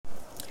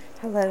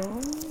Hello,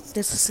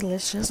 this is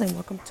Delicious and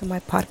welcome to my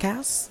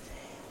podcast.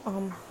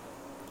 Um,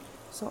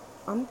 so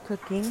I'm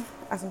cooking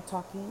as I'm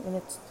talking and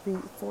it's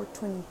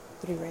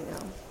 4:23 right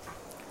now.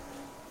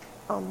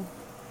 Um,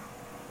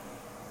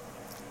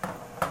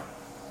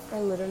 I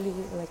literally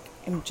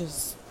am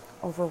just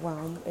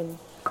overwhelmed and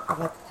I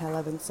have hell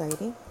of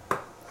anxiety.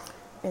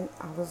 And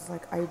I was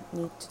like, I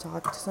need to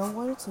talk to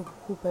someone, so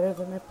who better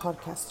than my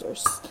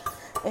podcasters?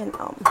 And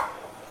um,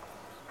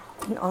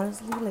 and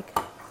honestly,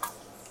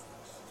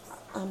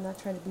 I'm not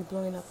trying to be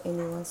blowing up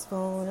anyone's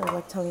phone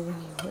or telling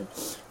anyone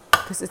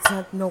because it's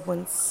not no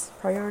one's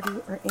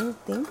priority or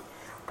anything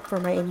for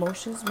my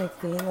emotions, my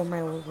feeling, or my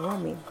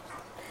overwhelming.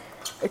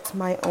 It's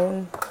my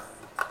own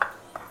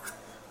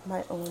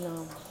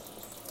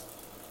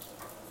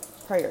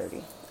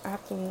priority. I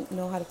have to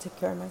know how to take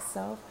care of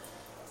myself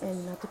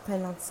and not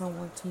depend on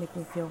someone to make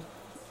me feel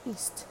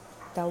eased.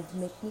 That would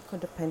make me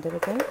codependent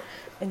again,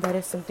 and that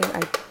is something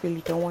I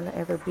really don't want to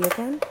ever be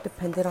again,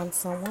 dependent on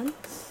someone.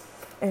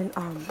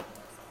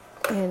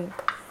 And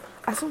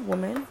as a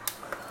woman,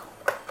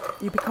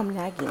 you become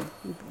nagging.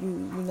 You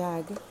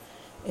nag,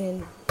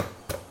 and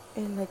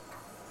like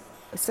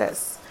it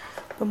says,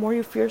 the more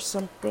you fear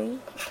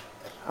something,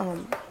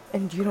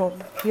 and you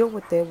don't deal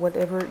with it,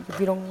 whatever, if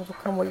you don't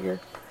overcome what you're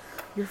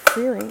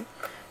fearing,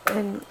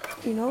 and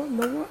no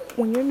one,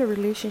 when you're in a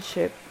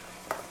relationship,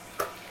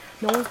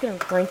 no one's gonna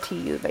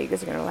guarantee you that you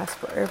guys are gonna last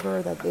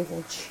forever, that they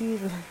won't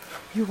cheat, that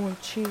you won't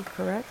cheat,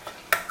 correct?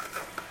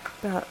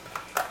 But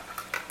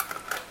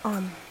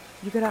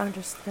you gotta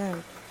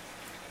understand,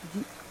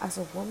 as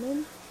a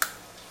woman,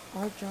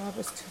 our job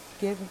is to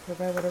give and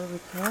provide whatever we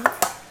can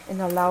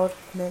and allow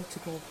men to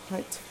go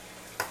hunt,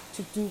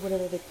 to do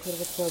whatever they could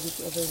with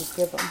whatever we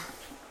give them.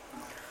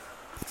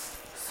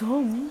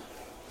 So,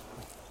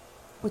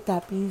 with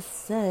that being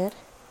said,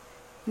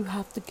 you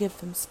have to give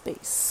them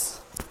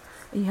space.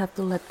 And you have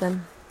to let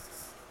them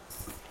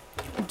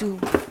do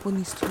what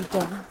needs to be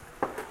done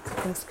so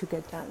things could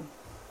get done.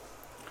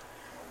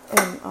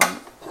 And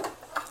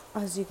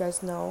as you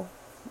guys know,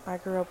 I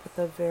grew up with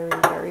a very,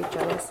 very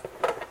jealous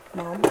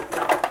mom.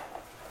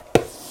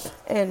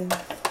 And,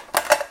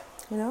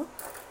 you know,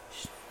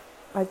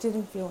 I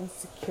didn't feel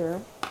insecure.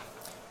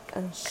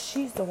 And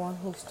she's the one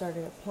who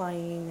started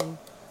applying and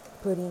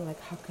putting,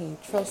 how can you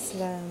trust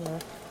them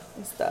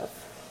and stuff.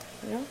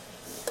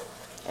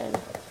 And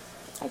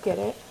I get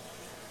it.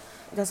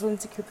 That's what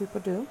insecure people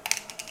do.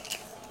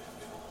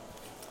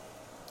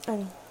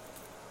 And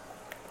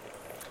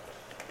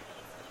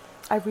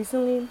I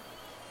recently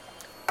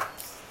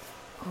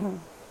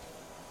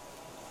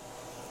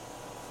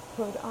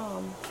put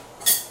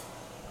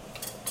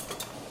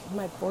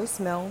my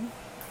voicemail,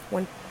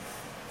 when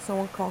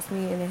someone calls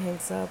me and it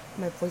hangs up,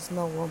 my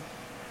voicemail will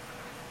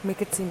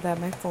make it seem that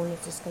my phone is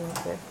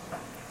disconnected.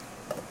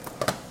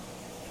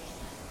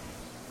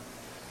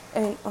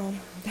 And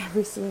that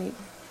recently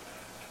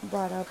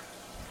brought up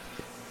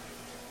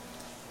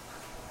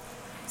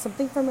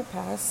something from my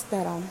past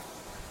that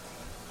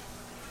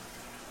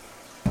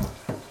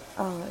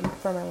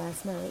from my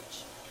last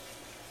marriage.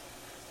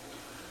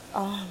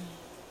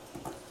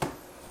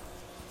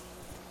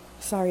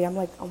 Sorry, I'm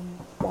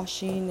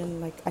washing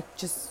and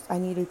I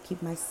need to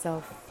keep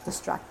myself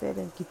distracted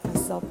and keep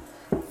myself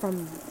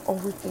from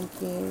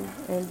overthinking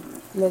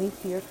and letting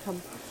fear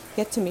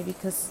get to me,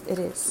 because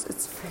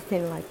it's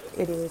freaking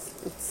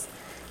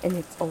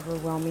it's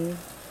overwhelming.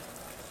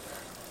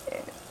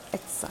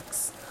 It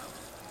sucks.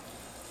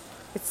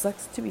 It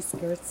sucks to be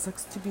scared. It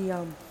sucks to be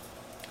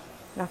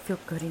not feel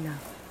good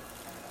enough.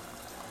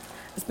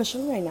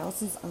 Especially right now,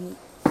 since I'm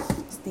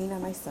staying at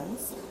my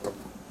son's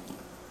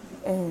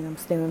and I'm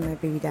staying with my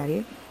baby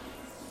daddy.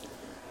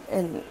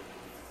 And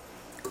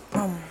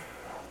I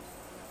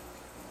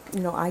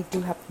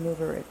do have to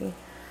move already.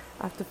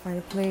 I have to find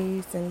a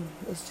place, and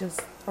it's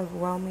just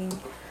overwhelming.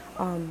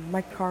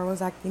 My car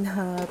was acting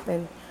up,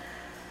 and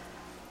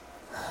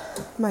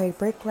my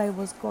brake light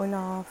was going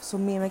off. So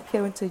me and my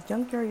kid went to a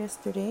junkyard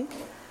yesterday,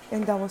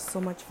 and that was so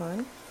much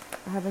fun.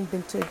 I haven't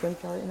been to a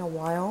junkyard in a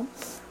while.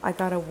 I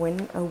got a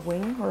wing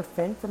or a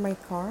fin for my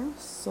car,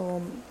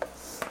 so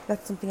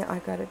that's something I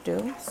gotta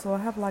do. So I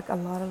have a lot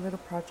of little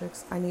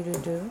projects I need to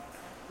do.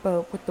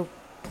 But with the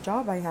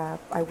job I have,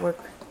 I work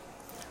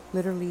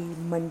literally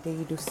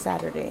Monday to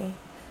Saturday,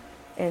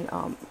 and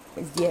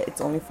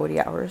it's only 40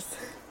 hours.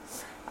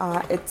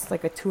 It's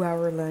like a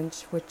 2-hour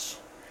lunch, which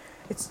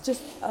it's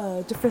just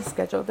a different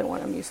schedule than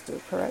what I'm used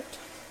to, correct?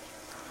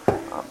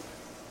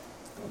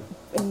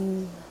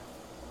 And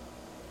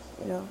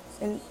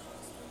and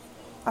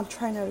I'm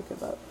trying not to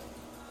give up.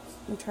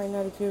 I'm trying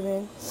not to give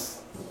in,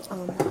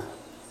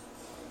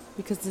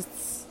 because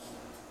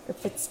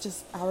if it's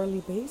just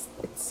hourly based,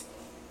 it's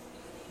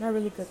not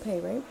really good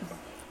pay, right?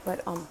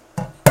 But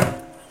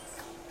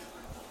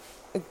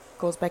it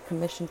goes by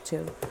commission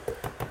too,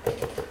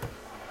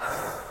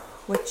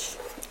 which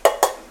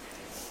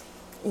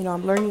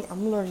I'm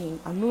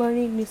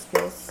learning new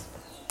skills,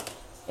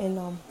 and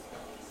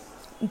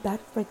that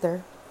right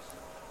there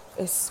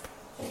is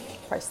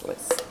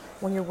priceless.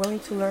 When you're willing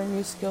to learn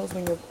new skills,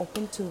 when you're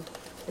open to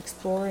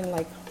exploring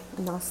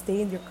not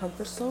stay in your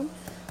comfort zone.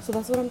 So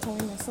that's what I'm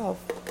telling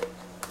myself,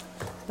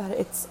 that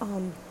it's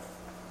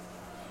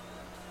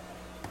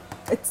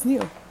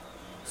new.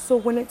 So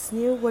when it's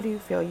new, what do you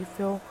feel? You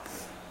feel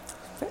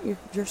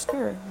you're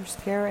scared. You're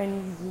scared,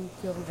 and you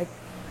feel like,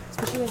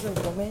 especially as a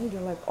woman,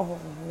 you're like, oh,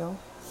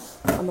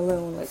 I'm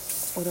alone. Like,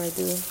 what do I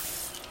do?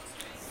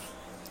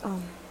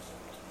 Um,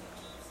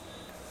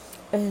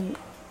 and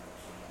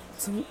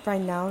so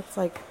right now, it's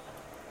like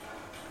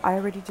I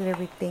already did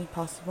everything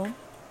possible.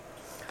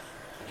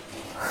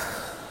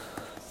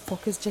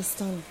 Focus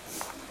just on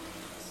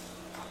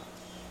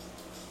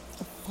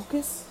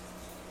focus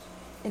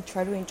and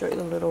try to enjoy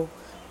the little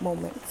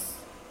moments,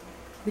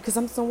 because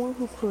I'm someone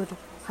who could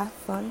have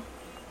fun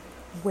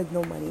with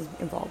no money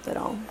involved at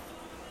all.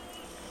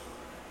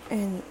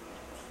 And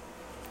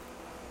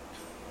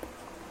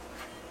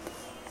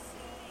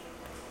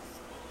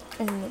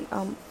and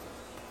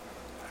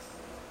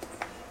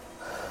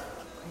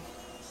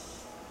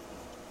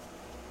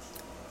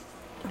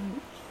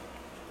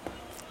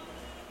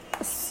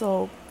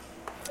so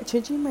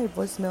changing my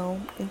voicemail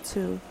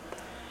into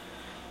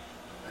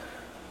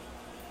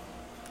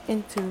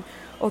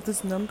oh,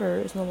 this number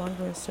is no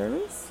longer in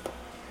service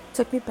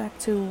took me back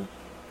to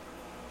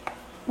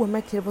when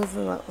my kid was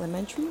in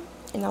elementary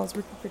and I was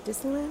working for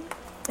Disneyland,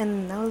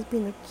 and I was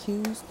being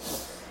accused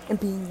and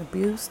being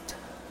abused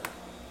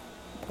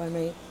by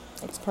my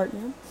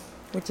ex-partner,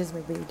 which is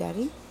my baby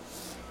daddy.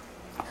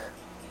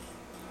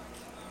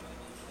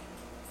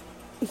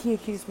 He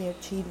accused me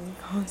of cheating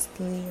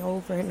constantly,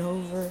 over and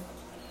over.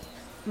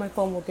 My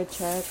phone will get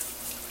checked.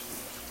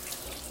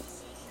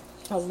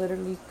 I'll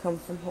literally come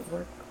from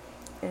work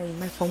and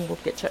my phone will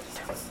get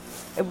checked.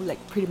 It would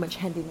like pretty much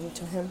handing me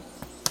to him.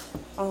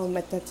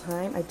 At that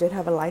time, I did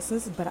have a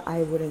license, but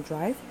I wouldn't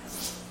drive.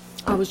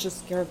 I was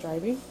just scared of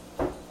driving.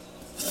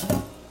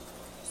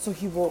 So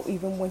he will,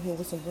 even when he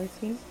wasn't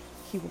working,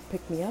 he would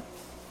pick me up.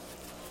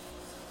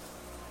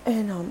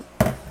 And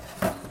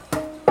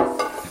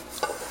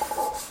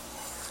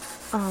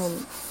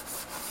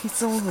he's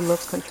someone who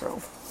loves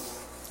control.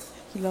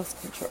 He loves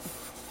control.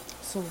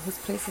 So his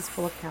place is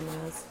full of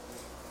cameras.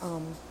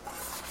 And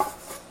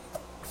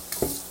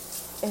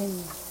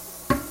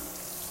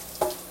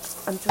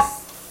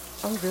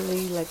I'm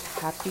really like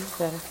happy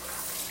that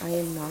I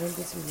am not in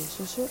this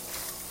relationship,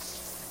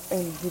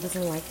 and he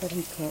doesn't like that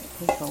he can't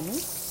control me.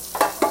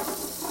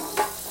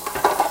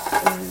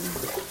 And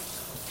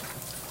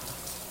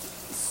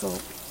so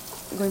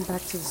going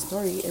back to the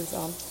story is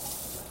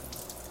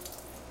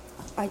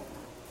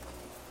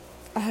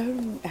I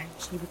haven't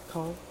actually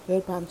recalled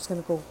it, but I'm just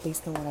gonna go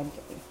based on what I'm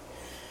getting.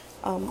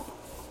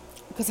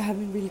 Because I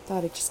haven't really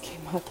thought, it just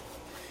came up.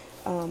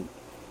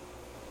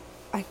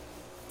 I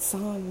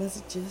saw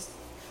messages,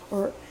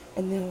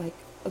 and then like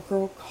a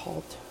girl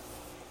called,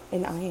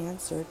 and I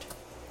answered,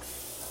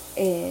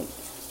 and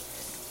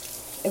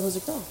it was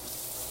a girl.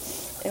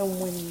 And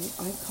when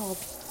I called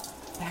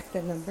back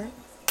the number,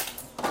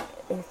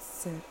 it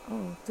said,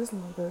 "Oh, this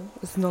number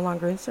is no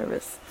longer in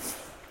service."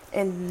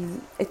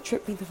 And it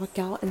tripped me the fuck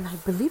out, and I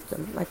believed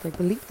them. Like, I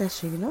believed that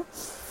shit,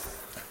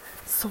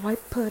 So I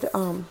put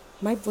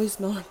my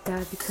voicemail like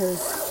that because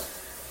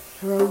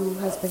Rolu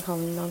has been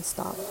calling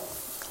nonstop,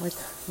 like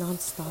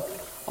nonstop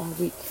all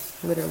week,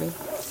 literally.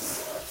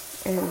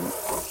 And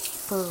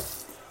for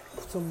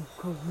some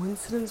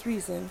coincidence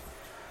reason,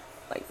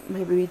 like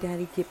my baby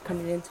daddy kept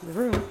coming into the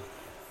room,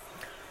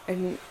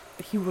 and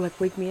he would like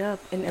wake me up,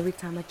 and every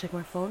time I check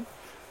my phone,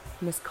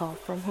 missed call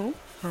from who?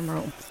 From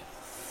Rome.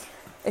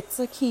 It's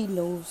like he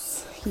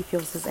knows, he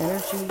feels his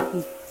energy.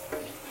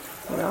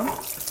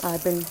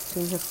 I've been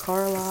seeing his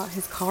car a lot,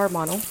 his car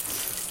model,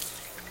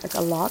 like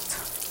a lot.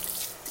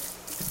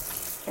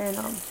 And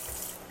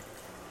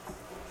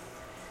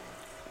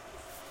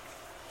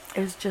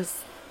it's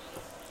just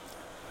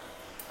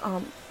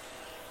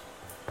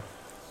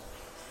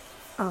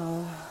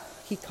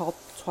he called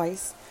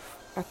twice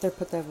after I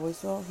put that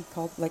voicemail. He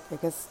called, like, I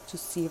guess to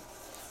see if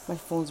my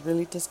phone's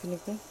really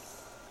disconnected.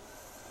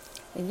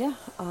 And yeah,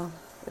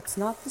 it's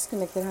not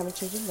disconnected. I haven't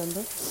changed the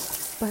number.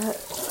 But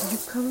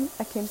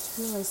I came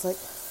to realize, like,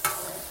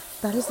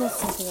 that is not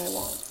something I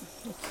want.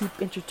 I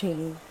keep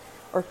entertaining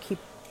or keep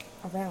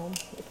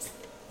around. It's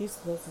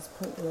useless, it's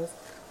pointless.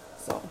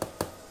 So,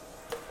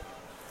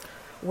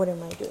 what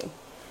am I doing?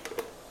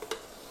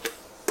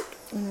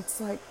 And it's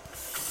like,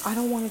 I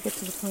don't want to get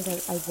to the point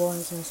that I will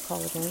answer his call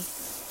again,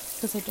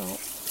 because I don't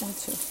want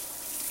to.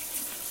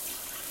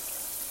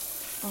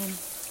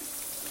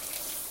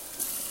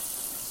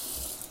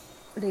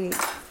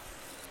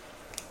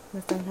 My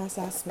friend has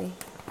asked me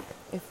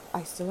if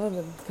I still love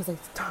him, because I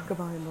talk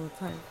about him all the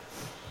time.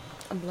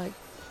 I'm like,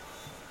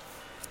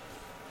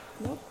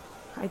 nope,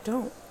 I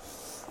don't.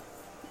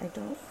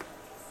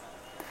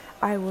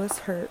 I was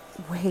hurt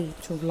way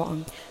too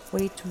long,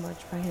 way too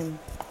much by him.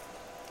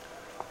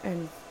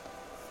 And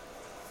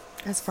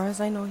as far as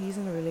I know, he's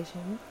in a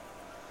relationship.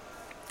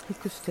 He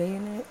could stay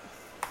in it.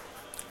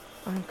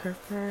 I don't care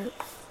for it.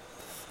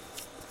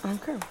 I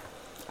don't care.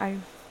 I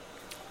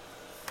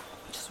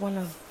just want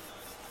to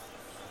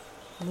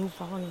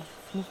move on,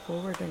 move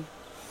forward, and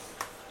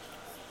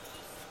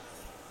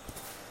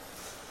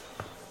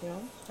You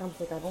know, I was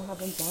like, I don't have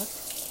him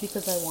blocked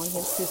because I want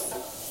him to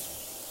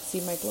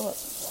see my glow up.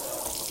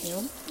 You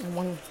know, I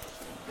want,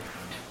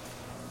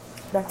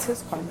 that's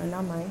his karma,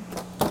 not mine.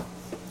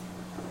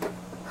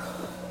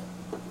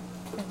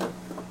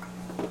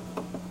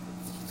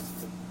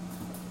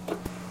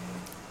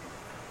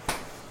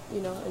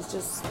 You know, it's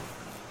just,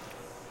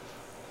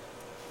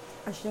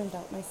 I shouldn't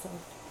doubt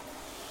myself.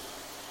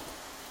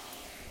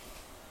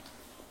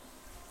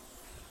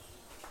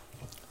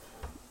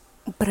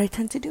 But I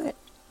tend to do it.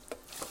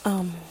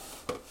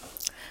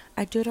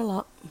 I do it a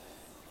lot.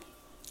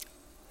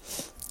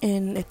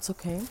 And it's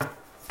okay.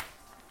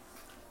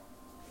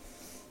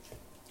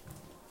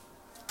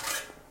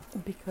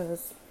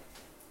 Because,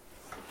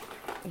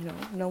 you know,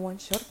 no one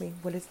showed me.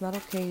 What is not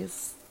okay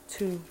is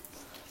to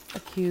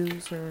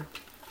accuse or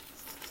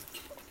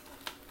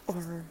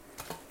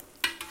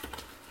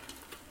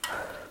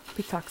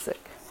be toxic.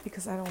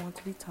 Because I don't want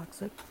to be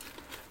toxic.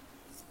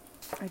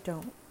 I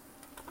don't.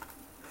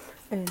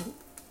 And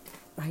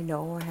I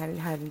know I hadn't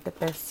had the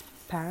best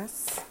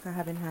past. I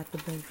haven't had the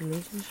best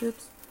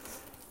relationships.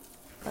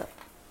 But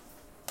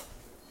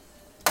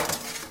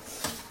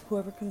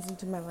whoever comes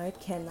into my life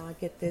cannot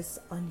get this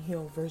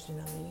unhealed version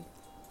of me.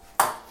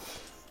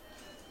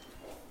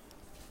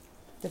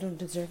 They don't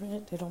deserve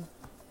it. They don't.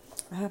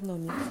 I have no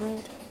need for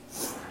it.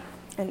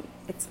 And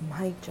it's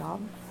my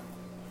job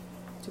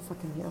to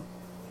fucking heal.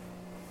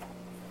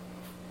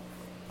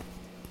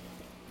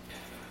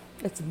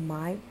 It's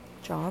my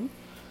job.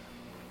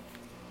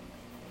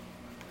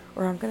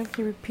 Or I'm gonna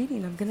keep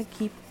repeating. I'm gonna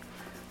keep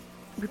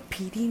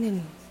repeating,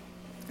 and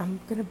I'm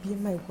gonna be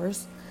in my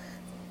worst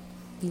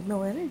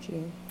female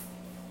energy.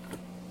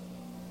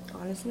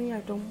 Honestly, I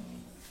don't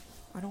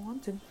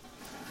want to.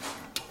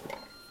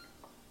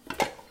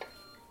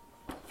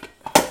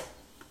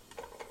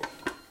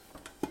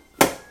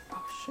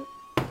 Oh shit.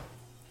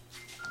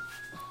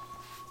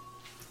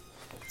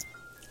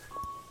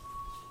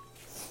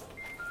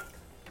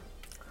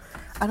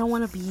 I don't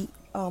want to be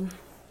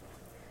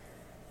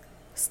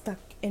stuck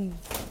in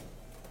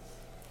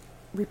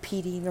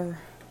repeating or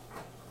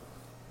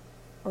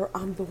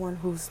I'm the one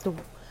who's the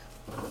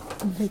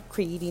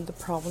creating the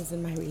problems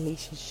in my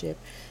relationship,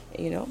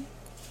 you know.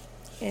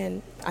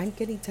 And I'm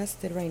getting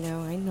tested right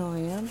now. I know I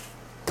am.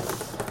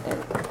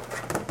 And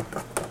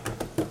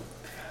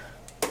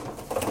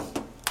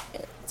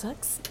it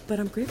sucks, but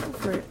I'm grateful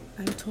for it.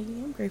 I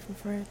totally am grateful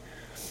for it.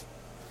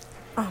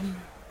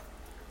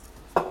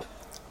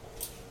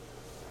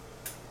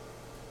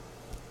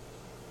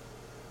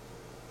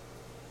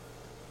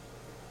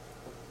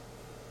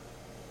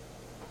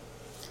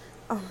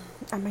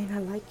 I might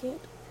not like it.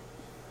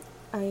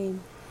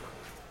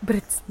 But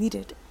it's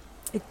needed.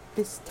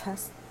 This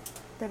test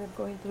that I'm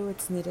going through,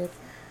 it's needed.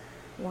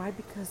 Why?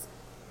 Because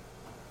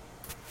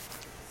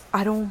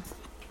I don't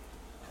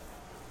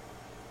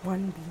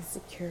want to be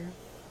insecure.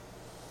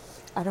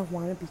 I don't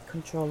want to be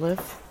controlling.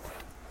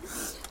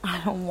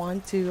 I don't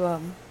want to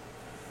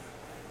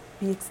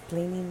be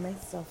explaining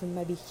myself and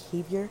my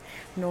behavior,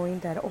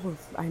 knowing that, oh,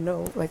 I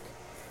know, like,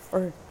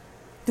 or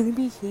doing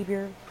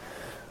behavior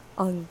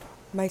on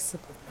my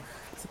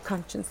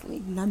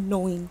subconsciously, not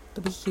knowing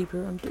the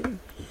behavior I'm doing.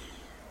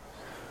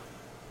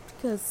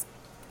 Because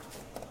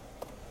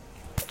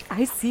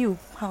I see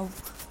how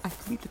I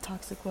could be the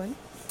toxic one.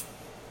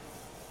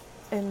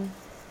 And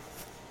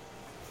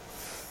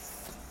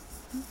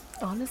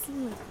honestly,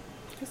 like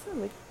I said,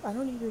 like, I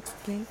don't need to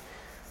explain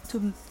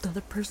to the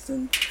other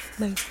person,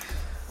 like,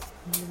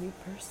 new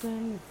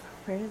person,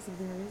 friends, if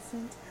there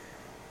isn't.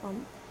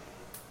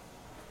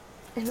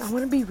 And I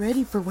want to be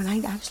ready for when I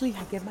actually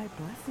get my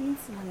blessings,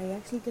 when I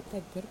actually get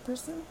that good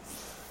person.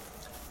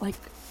 Like,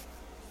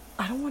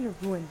 I don't want to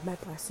ruin my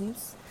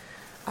blessings.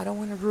 I don't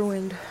want to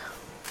ruin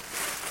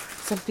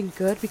something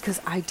good because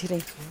I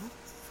didn't heal.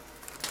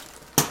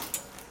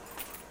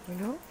 You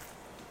know?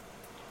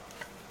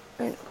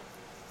 And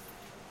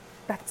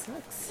that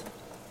sucks.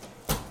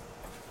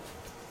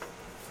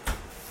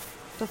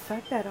 The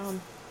fact that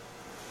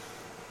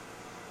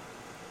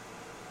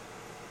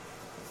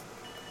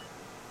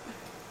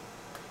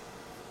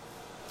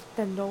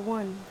that no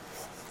one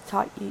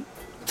taught me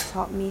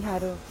how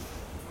to,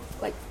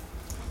 like,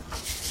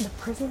 the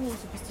person who was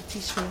supposed to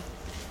teach me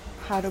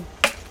how to,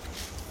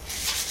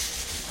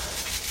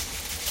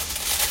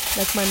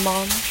 like, my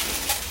mom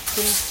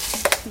didn't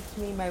teach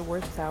me my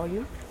worth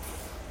value.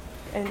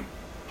 And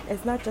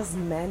it's not just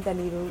men that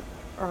need to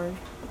learn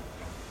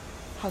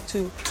how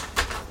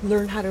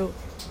to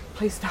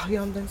place value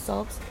on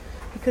themselves,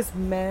 because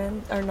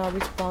men are not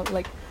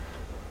like,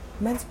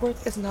 men's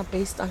worth is not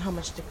based on how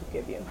much they could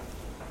give you.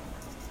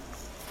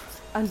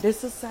 On this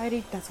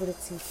society, that's what it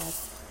seems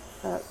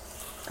like.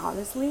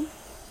 Honestly,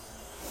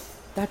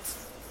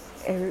 that's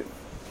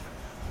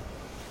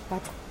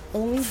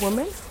only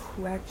women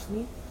who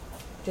actually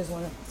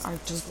are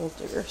just gold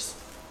diggers.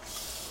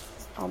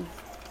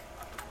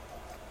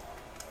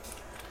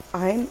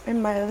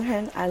 In my other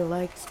hand, I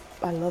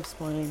love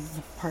spoiling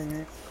my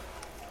partner.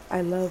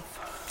 I love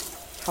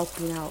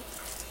helping out.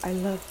 I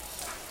love,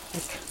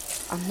 like,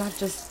 I'm not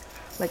just,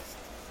 like,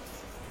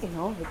 You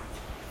know, like,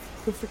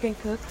 could freaking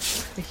cook.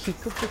 If he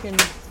could freaking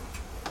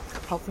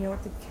help me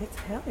out with the kids,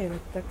 hell yeah,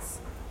 like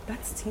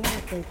that's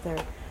teamwork right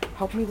there.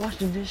 Help me wash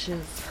the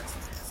dishes,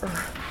 or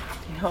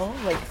you know,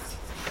 like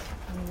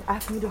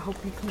ask me to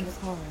help you clean the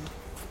car,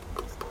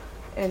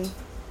 and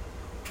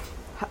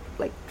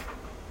like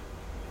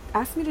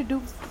ask me to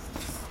do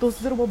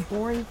those little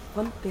boring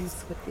fun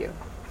things with you.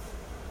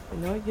 You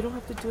know, you don't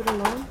have to do it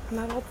alone.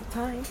 Not all the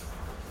time.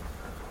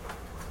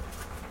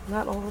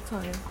 Not all the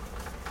time.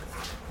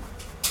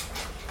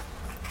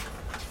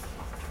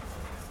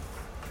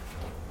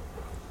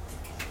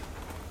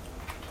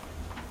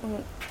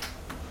 Mm.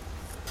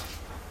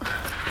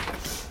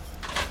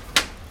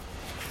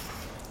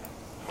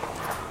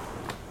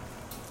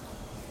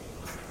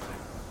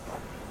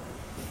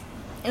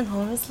 And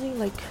honestly,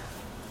 like,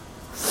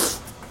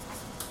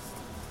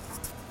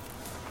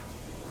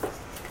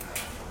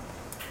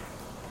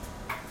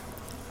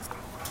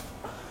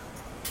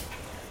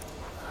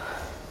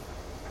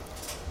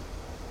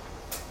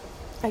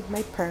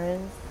 my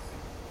parents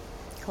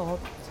called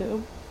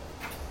too,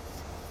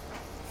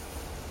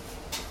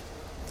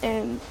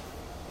 and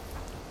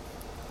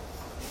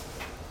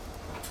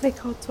they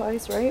called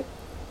twice, right?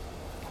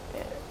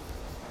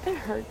 It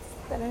hurts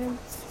that I didn't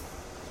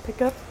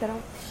pick up, that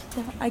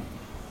I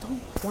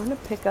don't want to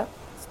pick up,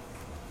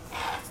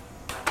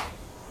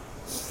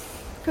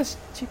 because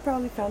she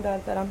probably found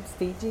out that I'm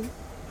staging.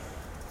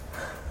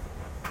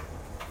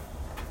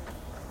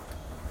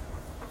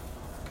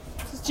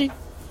 So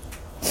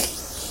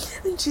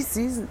and she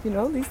sees, you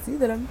know, they see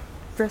that I'm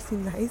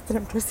dressing nice, that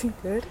I'm dressing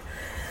good.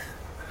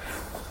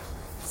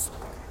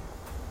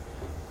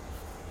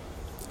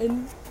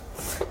 And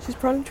she's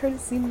probably trying to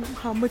see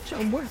how much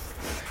I'm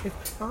worth.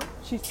 If not,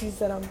 she sees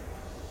that I'm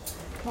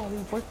probably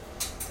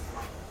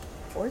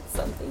worth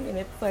something, and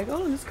it's like,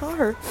 oh, just call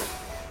her.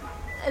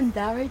 And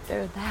that right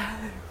there, that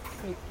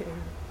right there,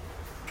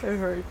 it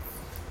hurts.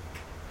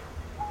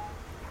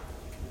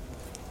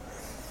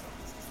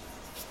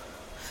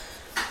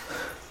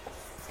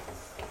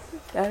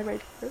 That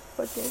right there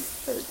fucking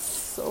hurts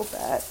so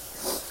bad.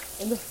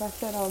 And the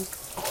fact that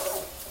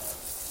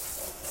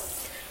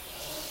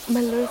my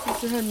little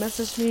sister had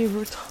messaged me, we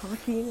were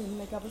talking, and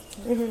like I was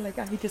telling her, like,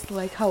 I just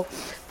like how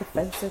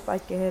defensive I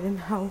get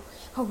and how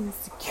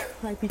insecure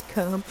I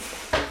become.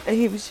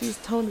 And she was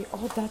telling me,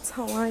 oh, that's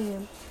how I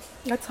am.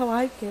 That's how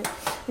I get.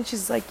 And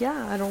she's like,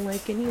 yeah, I don't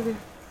like it either.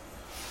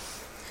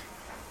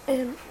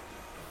 And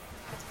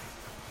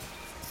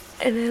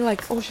then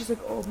like, oh, she's like,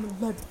 oh,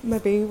 my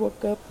baby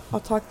woke up. I'll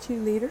talk to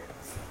you later.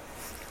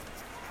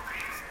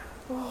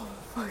 Oh,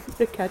 fuck,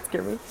 the cat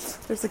scared me.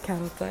 There's a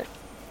cat outside.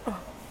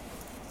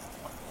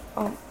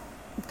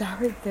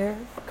 That right there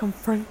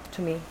confirmed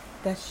to me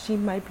that she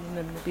might be in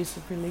an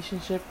abusive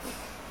relationship.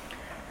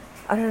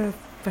 I don't know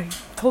if I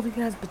told you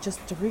guys, but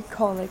just to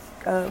recall, like,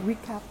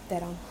 recap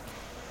that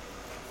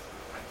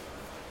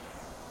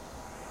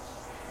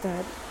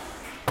that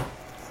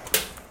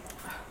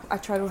I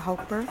tried to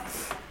help her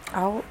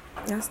out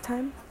last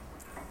time.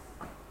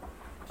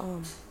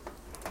 I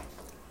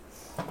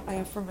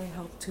offered my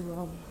help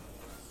to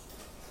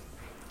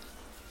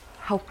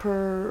help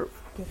her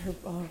get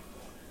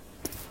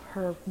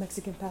her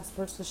Mexican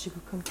passport so she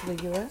could come to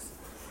the U.S.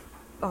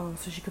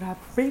 So she could have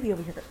a baby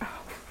over here.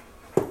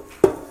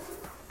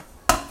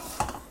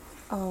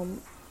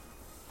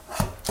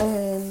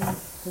 And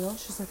you know,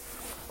 she's like,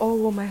 oh,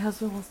 well, my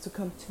husband wants to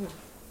come too,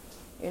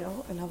 you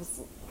know. And I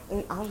was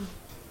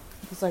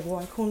like, well,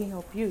 I can only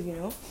help you, you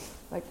know.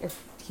 Like, if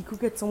he could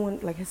get someone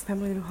like his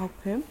family to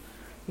help him,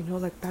 you know,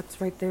 like, that's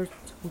right there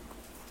too.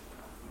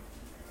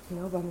 You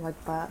know, but I'm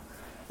like, but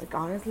like,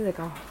 honestly, like,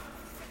 I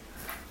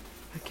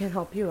can't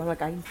help you. I'm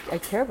like, I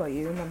care about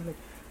you, and I'm like,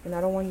 and I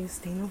don't want you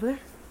staying over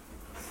there.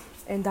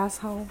 And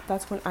that's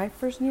when I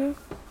first knew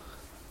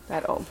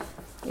that,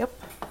 yep,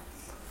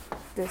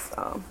 this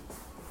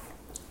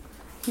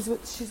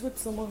she's with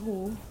someone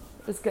who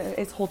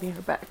is holding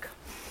her back.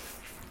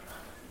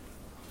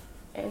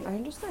 And I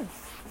understand.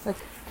 Like,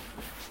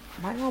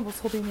 my mom was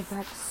holding her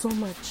back so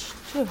much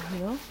too, you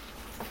know?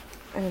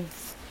 And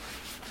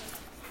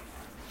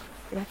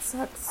that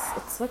sucks.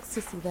 It sucks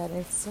to see that, and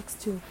it sucks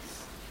to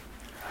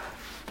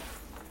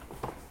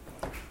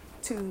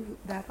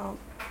that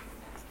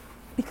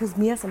because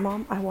me as a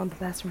mom, I want the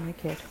best for my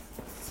kid.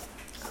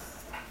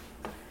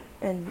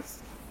 And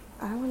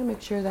I want to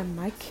make sure that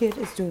my kid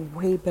is doing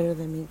way better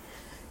than me.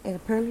 And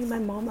apparently my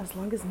mom, as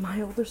long as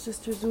my older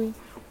sister's doing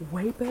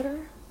way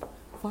better,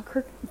 fuck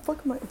her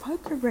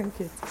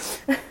grandkids.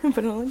 But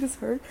as long as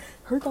her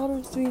daughter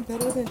is doing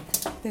better than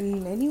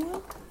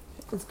anyone,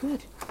 it's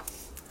good.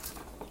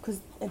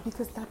 Because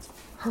that's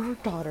her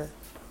daughter.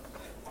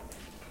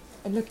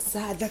 And it's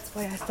sad. That's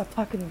why I stopped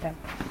talking to them.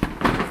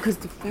 Because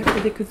the fact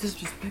that they could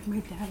disrespect my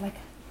dad, like,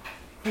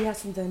 he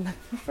hasn't done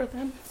nothing for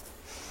them.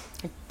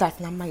 Like, that's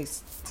not my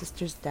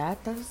sister's dad.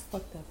 That's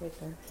fucked up right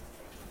there.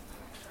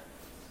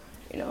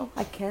 You know,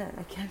 I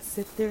can't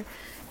sit there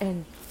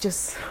and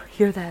just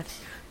hear that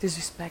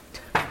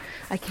disrespect.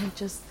 I can't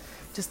just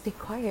stay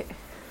quiet.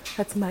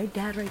 That's my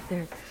dad right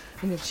there.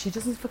 And if she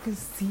doesn't fucking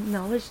see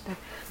knowledge that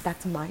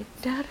that's my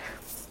dad,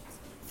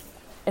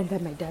 and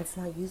that my dad's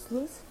not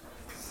useless,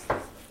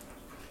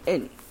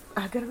 and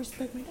I gotta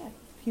respect my dad.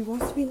 He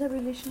wants to be in that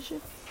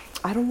relationship.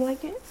 I don't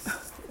like it.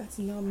 That's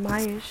not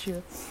my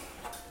issue.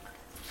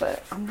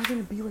 But I'm not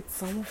gonna be with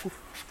someone who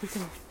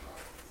freaking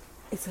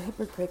is a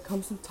hypocrite,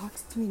 comes and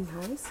talks to me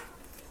nice,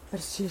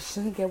 but she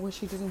doesn't get what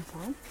she doesn't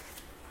want.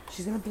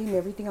 She's gonna blame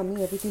everything on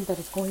me, everything that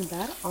is going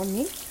bad on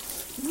me.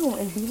 No,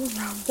 and being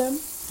around them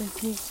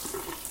brings me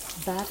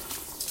bad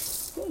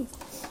things.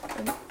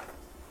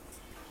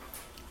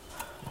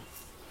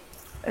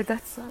 And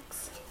that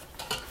sucks.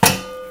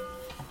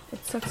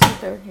 It sucks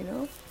right there, you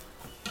know?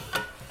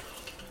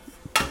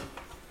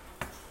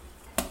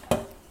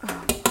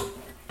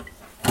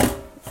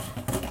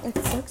 It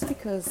sucks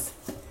because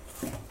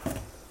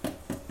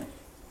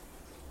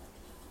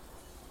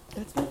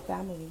that's my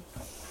family.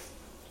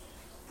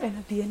 And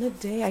at the end of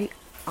the day, I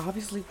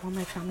obviously want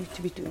my family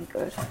to be doing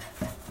good.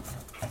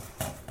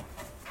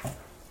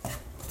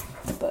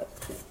 But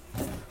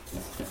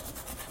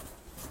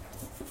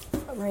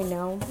right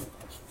now,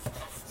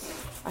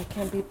 I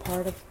can't be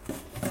part of.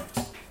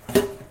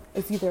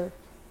 It's either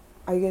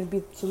are you gonna be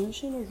the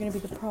solution or you're gonna be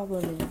the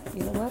problem, and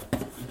you know what?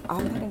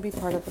 I'm not gonna be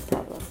part of the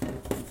problem.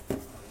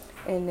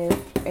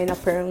 And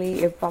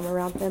apparently, if I'm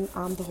around them,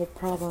 I'm the whole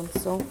problem.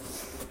 So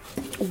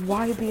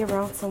why be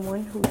around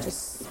someone who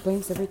just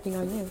blames everything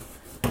on you?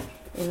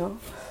 You know?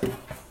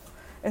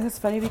 And it's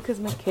funny because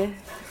my kid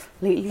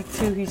lately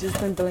too, he's just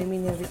been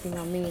blaming everything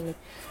on me.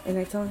 And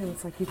I tell him,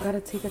 it's like, you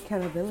gotta take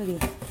accountability.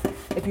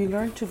 If you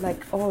learn to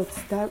like, oh, it's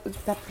that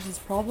person's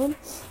problem,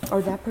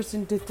 or that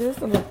person did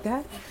this or like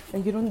that,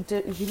 and you don't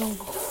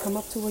come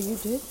up to what you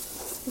did and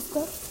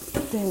stuff,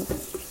 then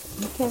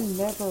you can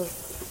never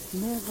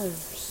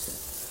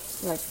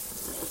like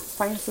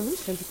find a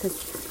solution, because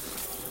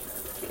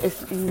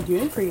if you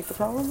didn't create the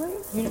problem, right?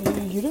 You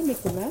didn't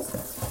make the mess.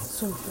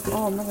 So,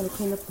 oh, I'm not gonna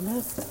clean up the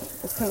mess.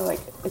 It's kind of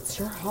like, it's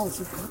your house.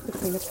 You have to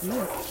clean up the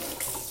mess.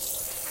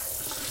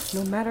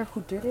 No matter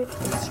who did it,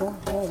 it's your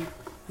home.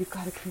 You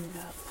gotta clean it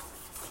up.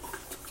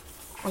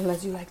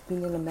 Unless you like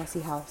being in a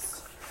messy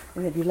house.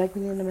 And if you like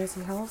being in a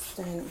messy house,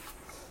 then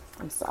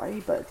I'm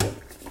sorry, but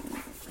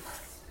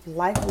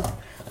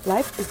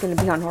life is gonna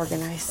be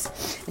unorganized.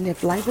 And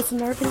if life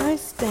isn't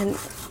organized, then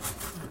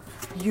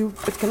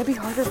it's gonna be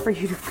harder for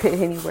you to get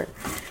anywhere.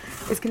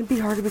 It's gonna be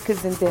harder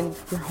because then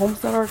your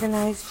home's not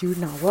organized, you're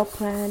not well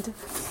planned,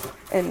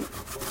 and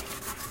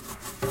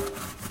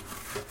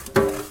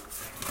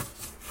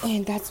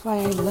that's why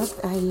I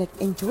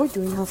enjoy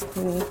doing house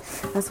cleaning.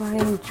 That's why I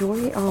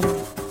enjoy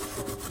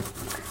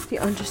the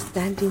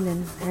understanding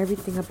and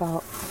everything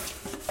about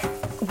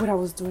what I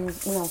was doing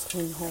when I was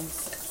cleaning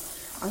homes.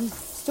 I'm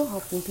still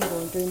helping people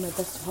and doing my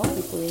best to help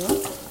people, you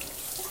know.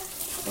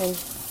 And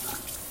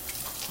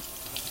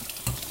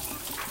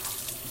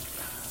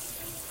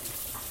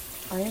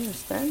I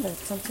understand that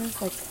sometimes,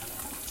 like,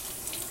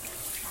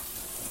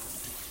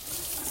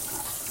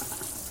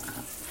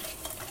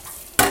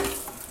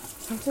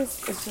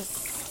 sometimes it's just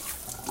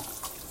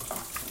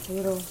a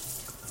little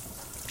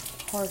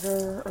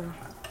harder, or,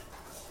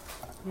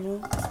 you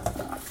know.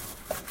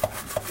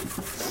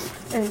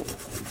 And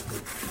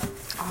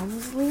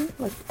honestly,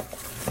 like,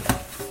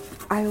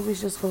 I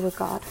always just go with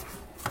God.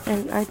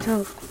 And I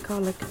tell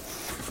God, like,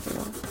 you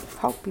know,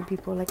 helping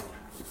people, like,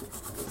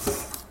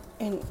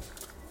 and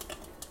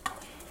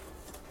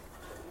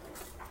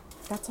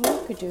that's all I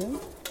could do.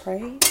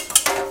 Pray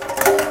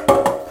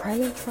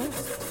and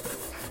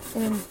trust.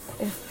 And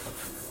if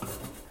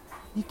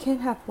you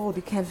can't have both,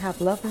 you can't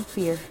have love and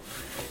fear,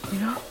 you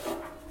know.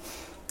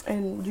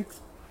 And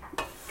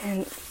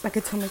like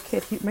I tell my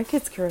kid, my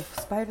kid's scared of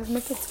spiders, my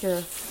kid's scared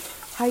of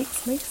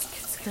heights, my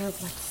kid's scared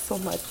of like so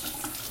much,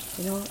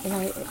 you know. And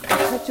I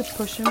try to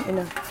push him in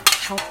a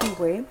healthy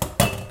way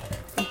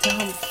and tell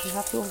him you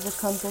have to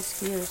overcome those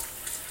fears,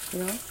 you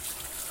know.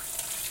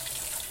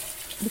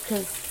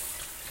 Because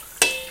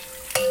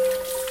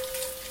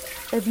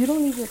if you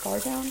don't leave your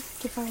guard down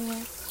to find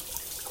love,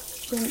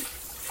 then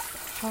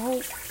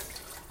how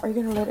are you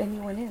gonna let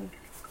anyone in?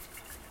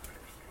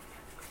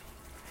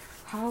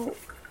 How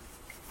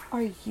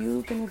are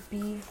you gonna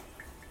be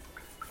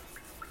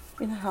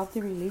in a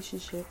healthy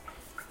relationship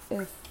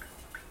if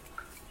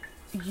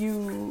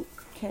you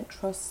can't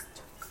trust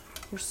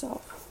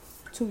yourself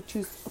to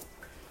choose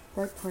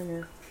a right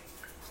partner?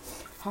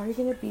 How are you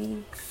gonna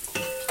be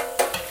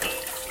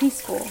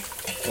peaceful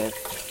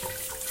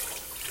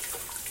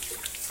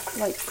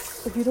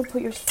if you don't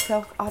put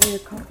yourself out of your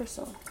comfort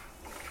zone?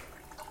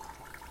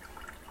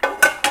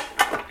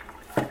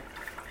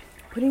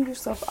 Putting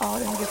yourself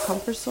out of your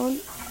comfort zone,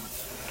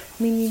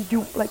 meaning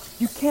you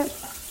can't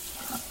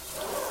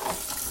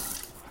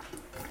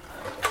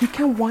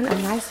want a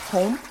nice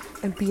home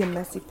and be a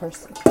messy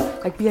person,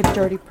 like be a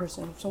dirty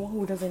person, someone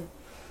who doesn't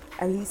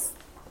at least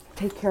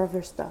take care of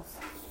their stuff.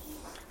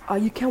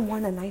 You can't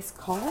want a nice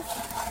car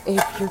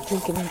if you're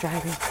drinking and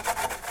driving.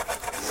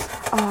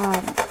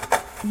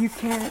 You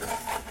can't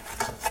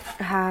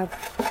have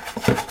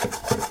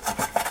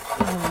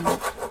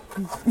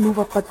move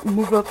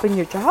up in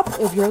your job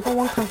if you're the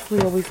one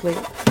constantly always late.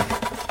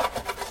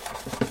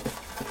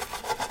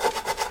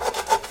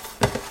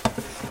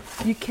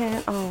 You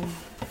can't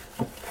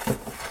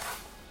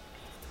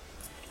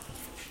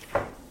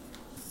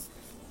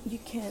you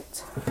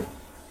can't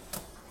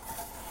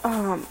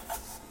um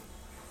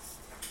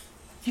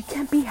you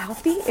can't be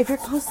healthy if you're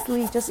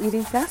constantly just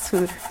eating fast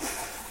food.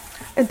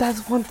 And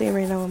that's one thing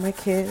right now with my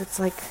kid. It's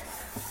like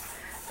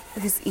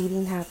his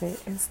eating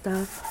habit and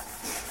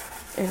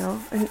stuff,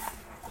 and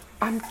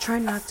I'm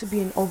trying not to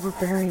be an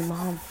overbearing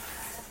mom,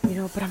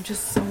 but I'm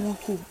just someone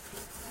who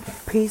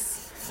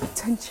pays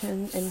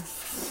attention and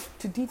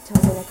to detail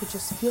that I could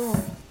just feel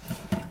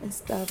and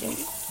stuff.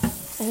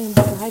 And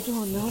but I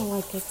don't know,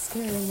 I get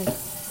scared and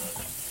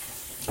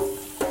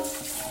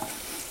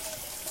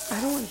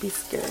I don't want to be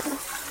scared.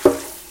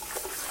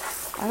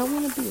 I don't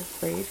want to be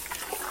afraid.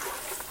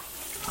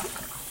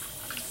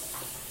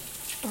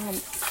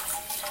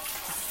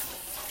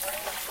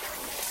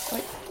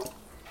 Like,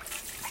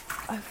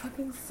 I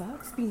fucking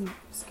sucks being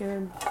scared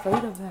and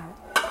afraid of that.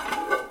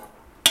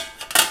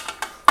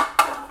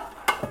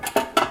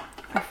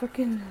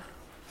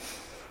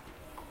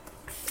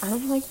 I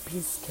don't like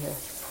being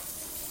scared.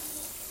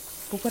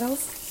 But what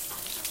else?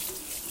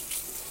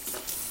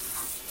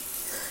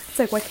 It's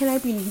like, why can't I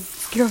be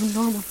scared of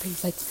normal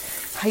things like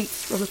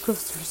heights, roller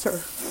coasters,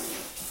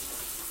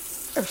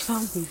 or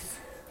zombies?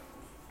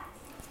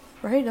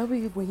 Right? That'll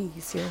be way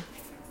easier.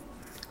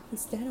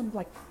 Instead,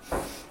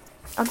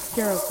 I'm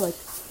scared of like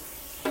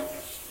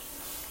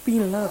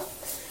being loved,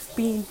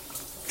 being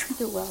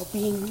treated well,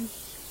 being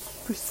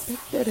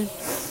respected,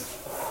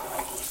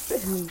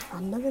 and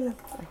I'm not gonna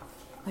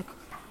like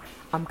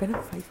I'm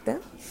gonna fight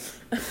them.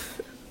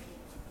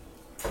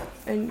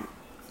 And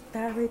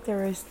that right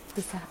there is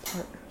the sad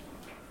part.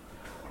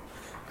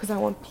 Because I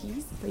want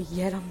peace, but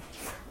yet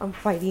I'm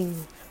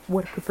fighting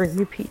what could bring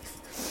me peace.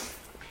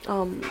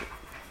 And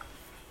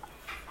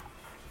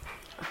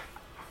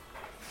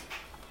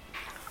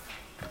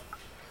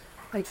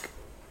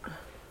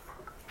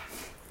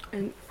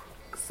it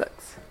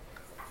sucks.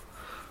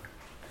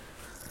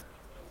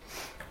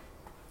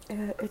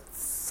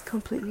 It's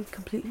completely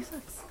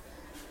sucks.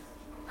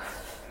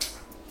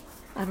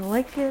 I don't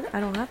like it. I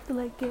don't have to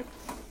like it.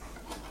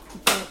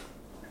 But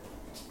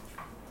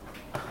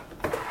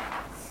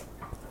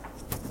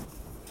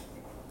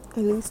at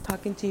least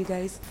talking to you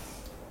guys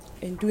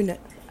and doing a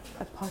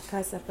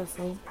podcast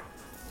episode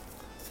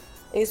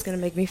is gonna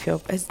make me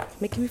feel. It's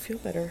making me feel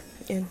better.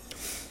 And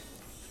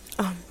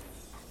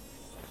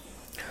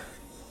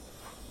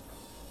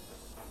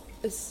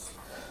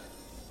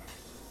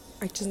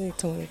I just need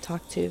someone to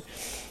talk to.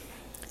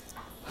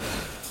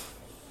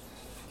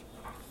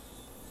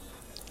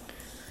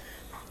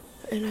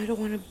 And I don't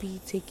want to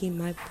be taking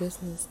my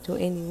business to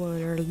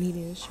anyone or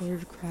needing a shoulder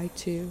to cry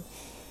to.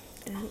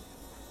 And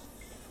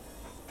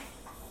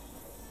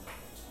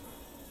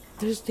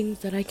there's things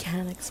that I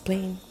can't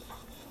explain.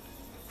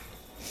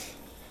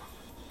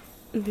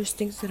 And there's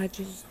things that I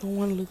just don't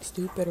want to look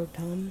stupid or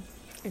dumb.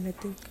 And I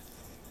think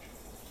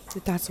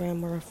that's why I'm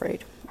more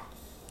afraid.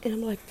 And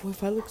I'm like, well,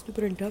 if I look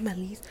stupid and dumb, at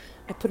least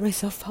I put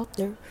myself out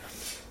there.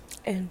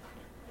 And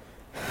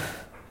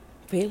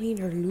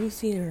failing or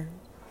losing, or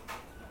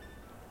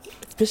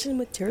especially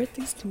material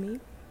things to me,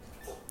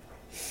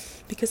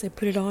 because I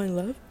put it all in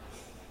love,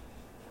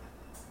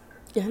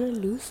 you're gonna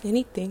lose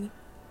anything.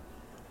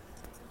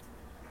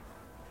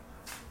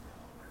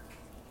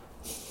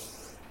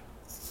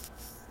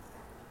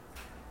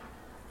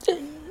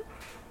 And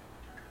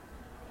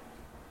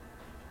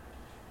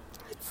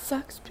it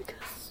sucks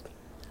because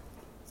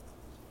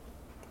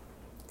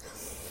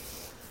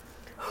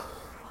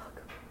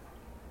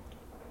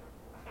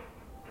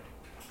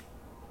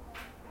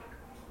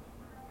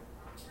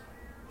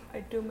I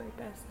do my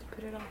best to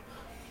put it on,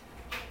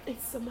 and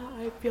somehow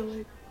I feel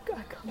like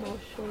I come out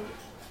short.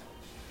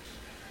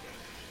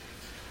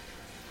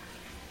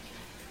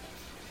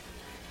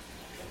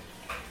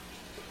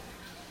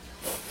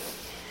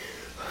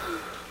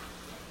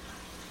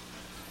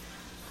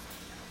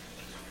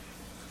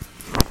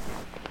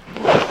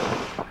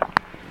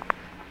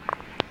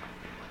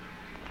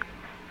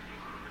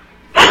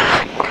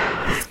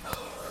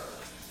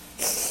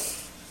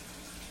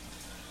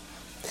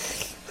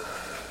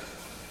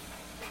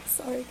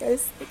 Sorry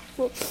guys.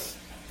 Well,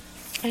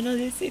 I know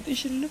they say they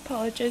shouldn't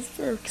apologize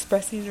for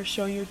expressing or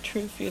showing your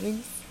true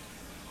feelings.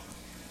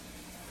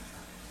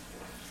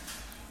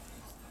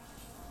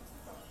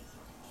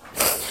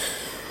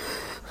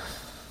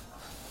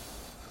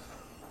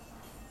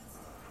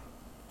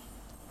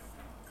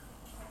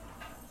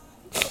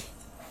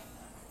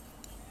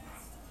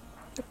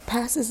 The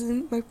past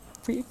isn't my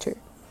future.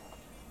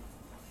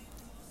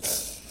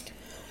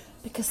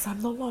 Because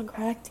I'm no longer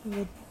acting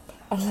with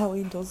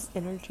allowing those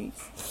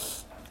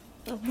energies.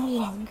 I'm no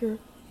longer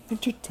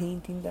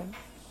entertaining them.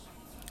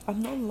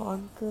 I'm no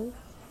longer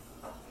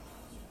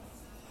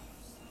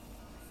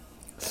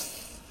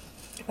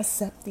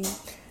accepting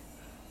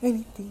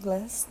anything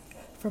less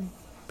from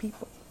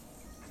people.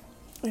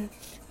 And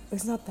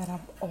it's not that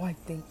I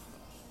think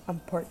I'm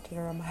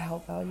partner, I'm a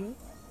hell value.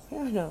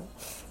 Yeah, no.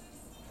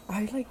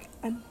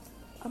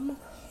 I'm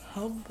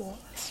humble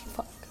as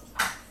fuck.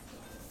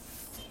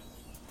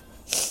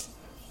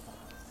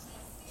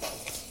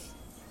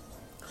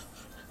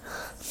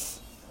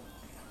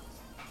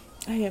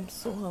 I am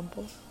so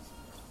humble.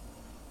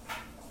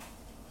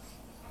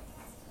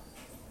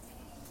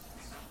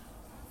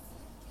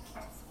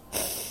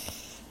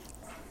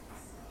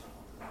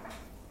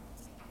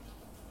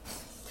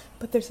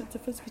 But there's a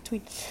difference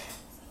between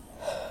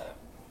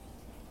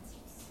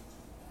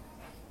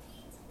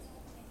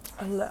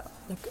a lot,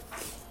 like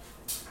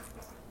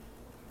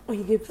when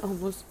you give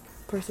almost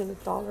person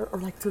 $1 or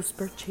like to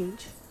spare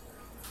change,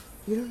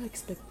 you don't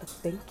expect a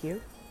thank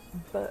you.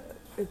 But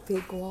if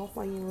they go off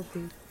on you or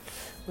they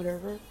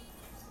whatever,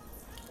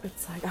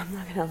 it's like I'm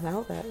not gonna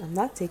allow that. I'm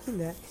not taking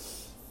that.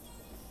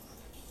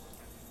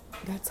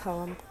 That's how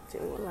I'm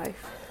dealing with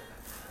life.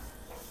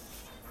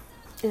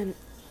 And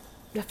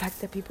the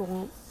fact that people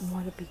won't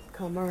want to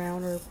come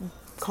around or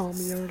call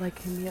me or like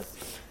hit me up,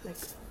 like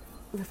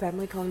the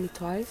family calling me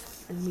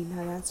twice and me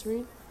not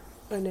answering,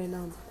 and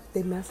then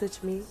they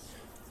message me.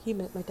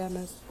 My dad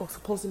well,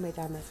 supposedly my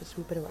dad messaged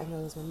me, but I know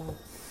it was my mom.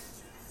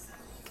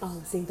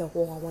 Saying the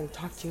whole I want to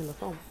talk to you on the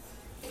phone,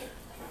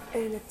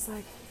 and it's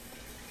like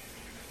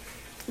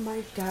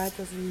my dad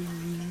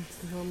doesn't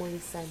normally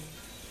send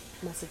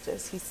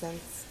messages. He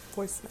sends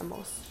voice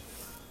memos.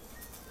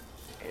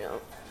 You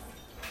know.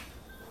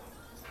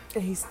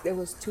 And there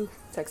was 2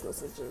 text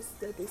messages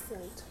that they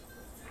sent.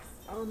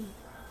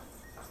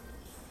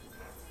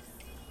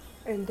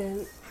 And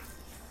then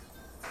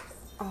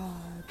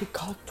they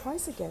called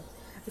twice again.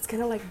 It's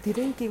kind of like they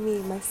didn't give me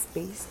my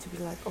space to be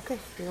like, okay,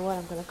 you know what,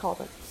 I'm gonna call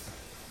them.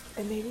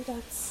 And maybe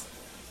that's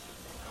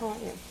how I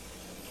am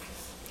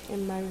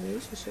in my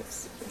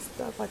relationships and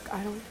stuff. Like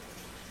I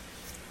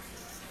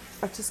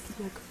just keep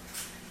like,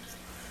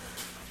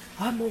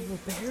 I'm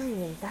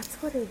overbearing. That's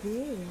what it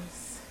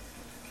is.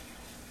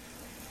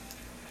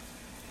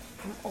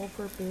 I'm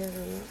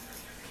overbearing.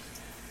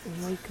 You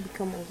know, you can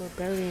become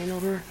overbearing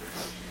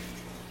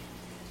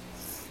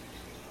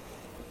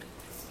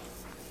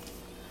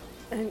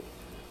and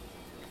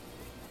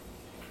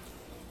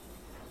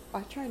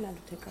I try not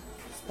to take up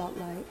the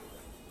spotlight.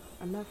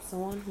 I'm not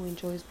someone who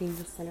enjoys being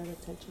the center of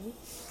attention.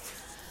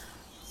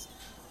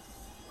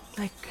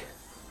 Like,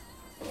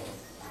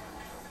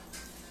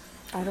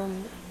 I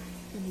don't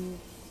need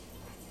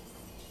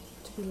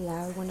to be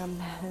loud when I'm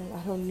mad.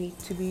 I don't need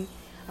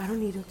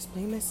to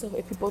explain myself.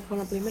 If you both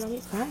want to blame it on me,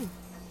 fine.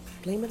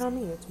 Blame it on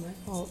me. It's my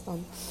fault.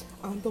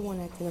 I'm the one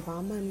acting up.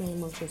 I'm my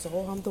emotions.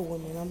 Oh, I'm the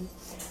woman.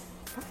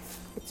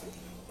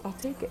 I'll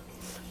take it.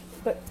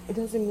 But it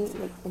doesn't mean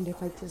like, and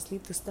if I just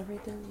leave the stuff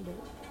right there, but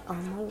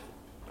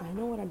I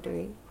know what I'm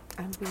doing.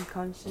 I'm being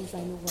conscious. I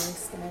know where I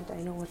stand.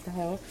 I know what the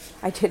hell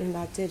I did and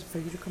not did for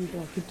you to come to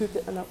like, you did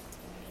it. No.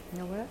 You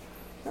know what?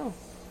 No.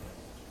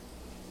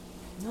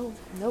 No.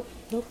 Nope.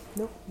 Nope.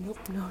 Nope.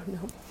 Nope. No.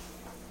 No.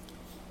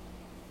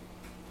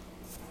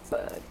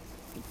 But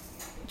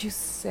you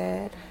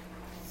said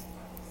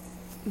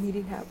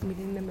meeting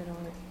in the middle.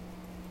 Like,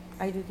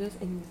 I did this,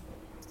 and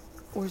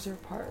where's your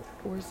part?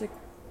 Where's it?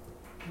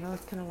 You know,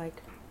 it's kind of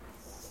like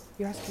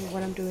you're asking me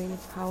what I'm doing,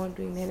 how I'm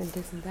doing it, and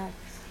this and that.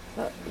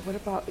 But what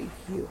about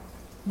you?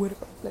 What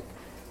about like?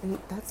 And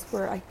that's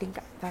where I think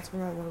that's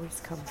where my worries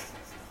come.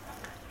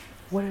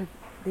 What are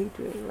they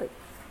doing? Like,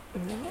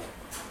 you know?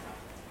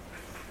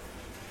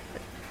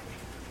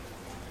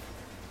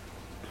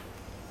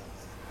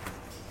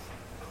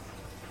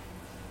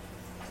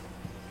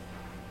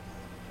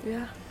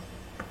 Yeah.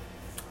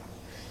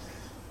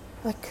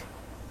 Like,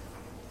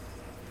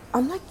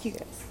 I'm like you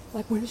guys.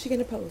 Like, when is she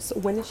gonna post?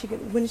 When is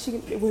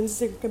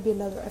there gonna be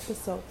another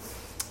episode?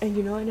 And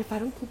you know, and if I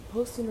don't keep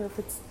posting or if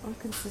it's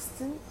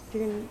inconsistent,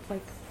 you're gonna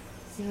like,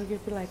 you know, you'll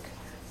be like,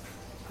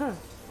 huh?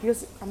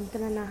 Because I'm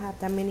gonna not have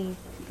that many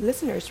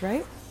listeners,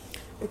 right?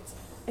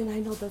 And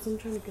I know that's what I'm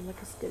trying to get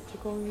like a schedule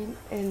going,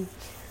 and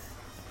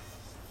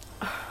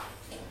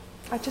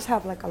I just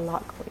have like a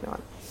lot going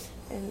on,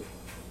 and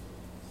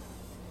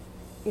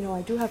you know,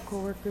 I do have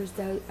coworkers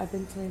that I've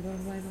been telling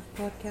them I have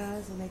a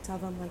podcast, and I tell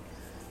them like,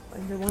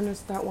 and they want to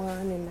start one,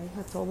 and I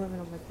have told them,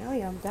 and I'm like, oh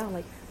yeah, I'm down,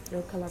 like,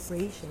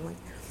 collaboration, like,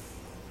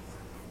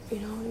 you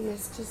know, and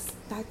it's just,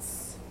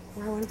 that's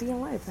where I want to be in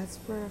life. That's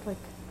where, like,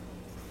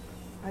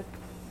 I,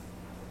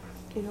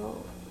 you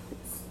know,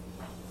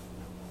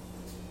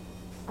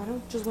 I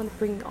don't just want to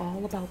bring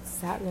all about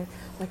sadness,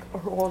 like,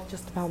 or all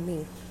just about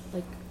me.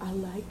 Like, I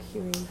like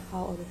hearing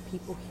how other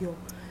people heal,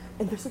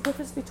 and there's a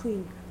difference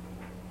between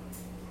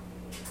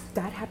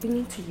that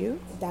happening to you,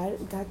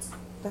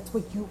 that's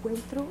what you went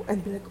through,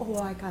 and be like, oh,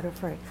 I got a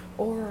friend,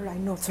 or I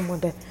know someone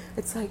that,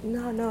 it's like,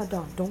 no,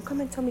 don't come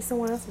and tell me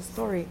someone else's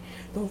story.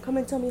 Don't come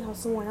and tell me how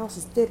someone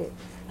else did it.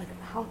 Like,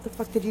 how the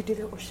fuck did you do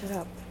it? Or shut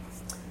up.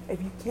 If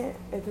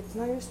it's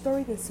not your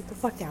story, then sit the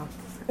fuck down.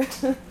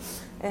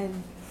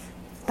 And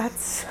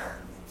that's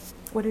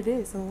what it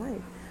is in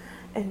life.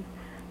 And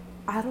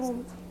I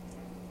don't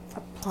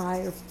apply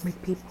or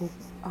make people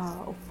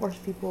or force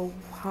people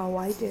how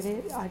I did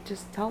it. I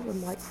just tell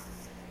them like,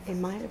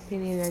 in my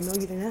opinion, I know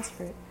you didn't ask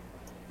for it,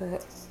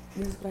 but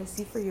this is what I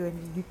see for you,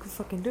 and you could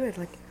fucking do it.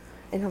 Like,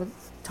 and I would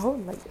tell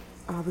him like,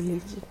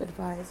 relationship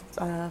advice.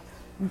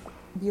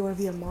 Do you want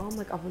to be a mom?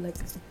 Like, I would like,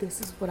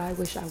 this is what I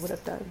wish I would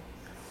have done.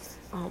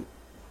 Um,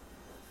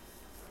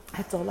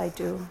 that's all I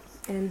do,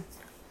 and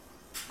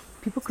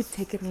people could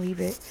take it and leave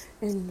it.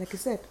 And like I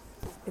said,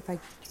 if I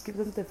give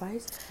them the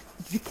advice,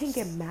 you can't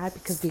get mad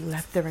because they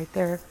left it right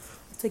there.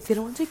 It's like they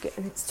don't want to take it,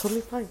 and it's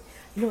totally fine.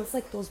 You know, it's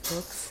like those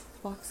books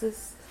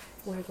boxes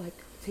where like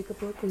take a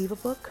book, leave a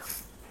book.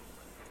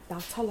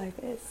 That's how life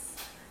is.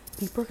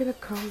 People are gonna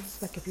come,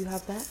 like if you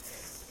have that,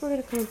 people are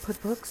gonna come and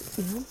put books,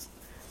 you know,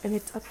 and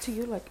it's up to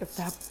you. Like if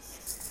that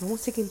no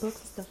one's taking books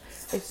and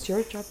stuff, it's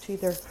your job to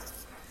either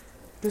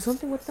do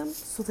something with them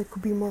so there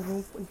could be more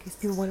room in case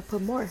people want to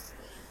put more.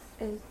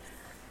 And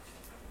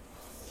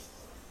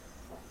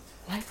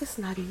life is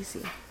not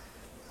easy,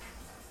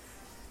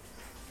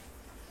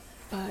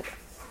 but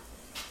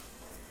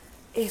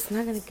it's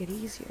not gonna get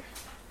easier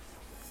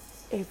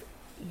if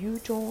you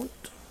don't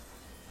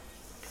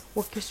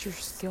work as your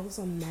skills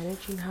on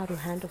managing how to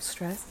handle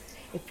stress,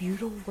 if you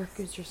don't work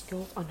as your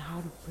skills on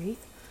how to breathe.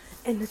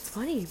 And it's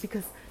funny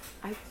because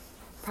I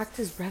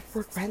practice breath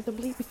work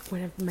randomly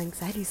when my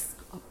anxiety's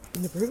up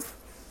in the roof.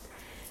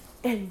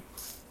 And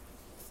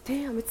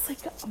damn, it's like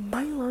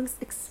my lungs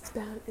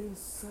expand in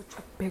such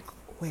a big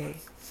way.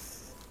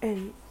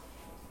 And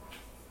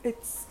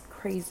it's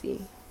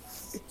crazy.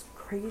 It's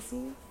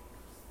crazy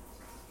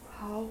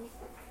how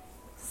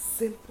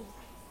simple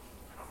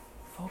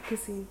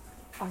focusing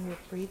on your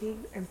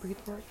breathing and breathe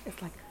work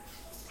is. Like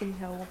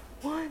inhale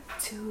 1,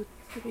 2,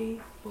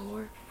 3,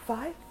 4,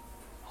 5.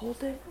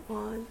 Hold it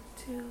 1,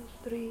 2,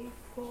 3,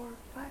 4,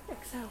 5.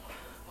 Exhale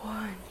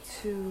 1,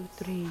 2,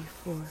 3,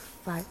 4,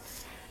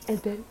 5. And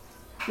then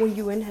when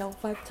you inhale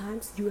 5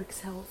 times, you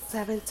exhale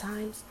 7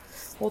 times.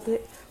 Hold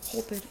it.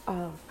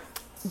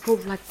 Go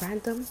like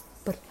random,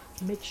 but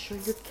make sure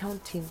you're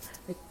counting.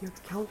 Like you're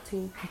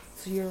counting,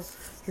 so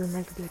your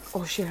mind could be like,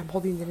 oh shit, I'm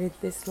holding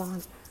it this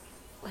long.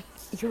 Like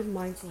your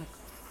mind's like,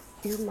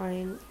 your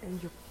mind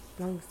and your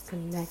lungs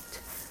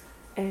connect,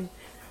 and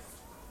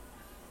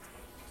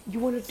you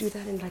want to do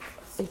that in like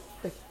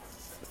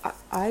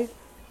I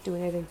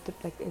doing it in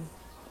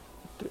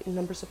in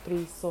numbers of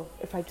 3. So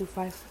if I do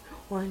 5,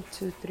 1,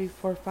 2, 3,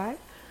 4, 5,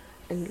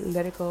 and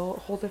let it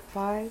go, hold it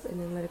 5, and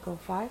then let it go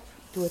 5,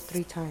 do it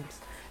 3 times.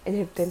 And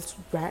if then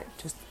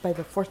just by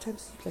the 4th time,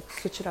 like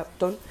switch it up.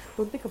 Don't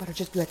think about it.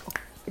 Just be like, oh,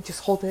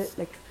 just hold it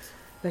like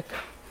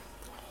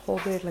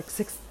hold it like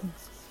 6,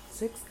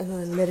 and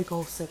then let it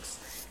go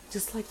 6.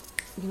 Just like,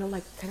 you know,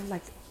 like kind of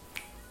like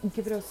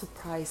give it a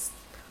surprise.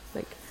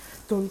 Like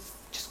don't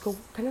just go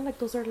kind of like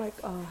those are like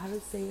how to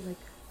say like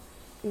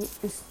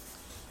it's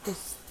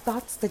those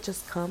thoughts that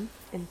just come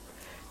and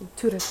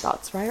intuitive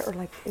thoughts, right? Or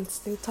like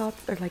instinct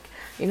thoughts, or like,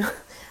 you know,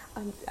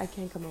 I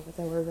can't come up with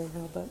that word right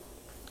now, but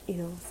you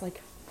know, it's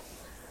like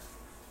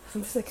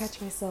sometimes I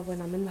catch myself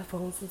when I'm in my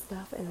phones and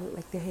stuff, and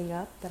like they hang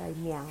up, that I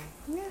meow,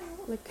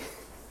 like,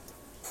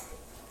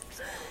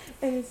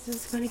 and it's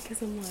just funny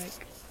because I'm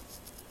like,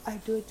 I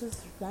do it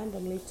just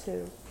randomly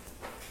too.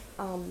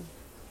 Um,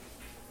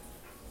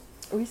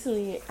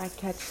 Recently I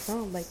catch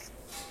on like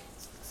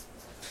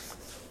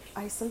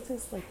I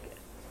sometimes like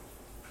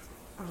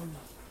um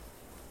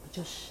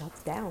just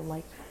shut down,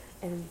 like,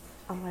 and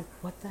I'm like,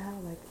 what the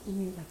hell, like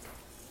you like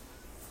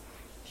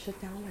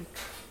shut down, like,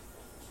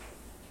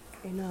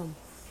 and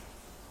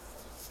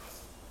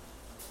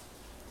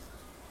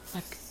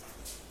like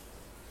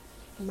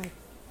my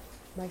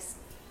my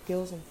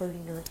skills on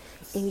flirting or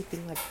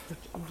anything, like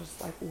I'm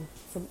just like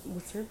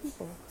with certain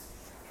people,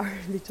 or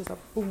they just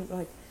like boom,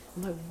 like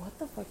I'm like, what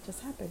the fuck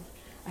just happened?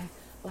 I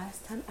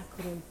last time I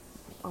couldn't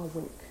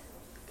wink.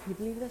 Can you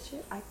believe that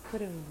shit? I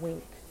couldn't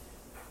wink.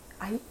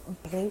 I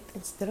blinked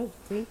instead of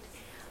winked.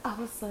 I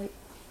was like,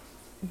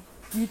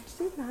 you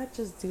did not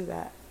just do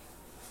that.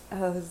 I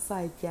was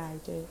like, yeah,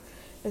 I did.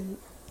 And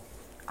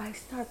I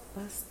started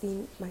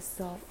busting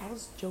myself. I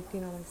was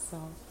joking on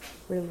myself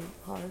really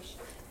harsh.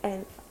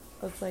 And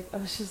I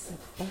was just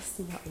like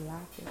busting out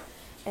laughing.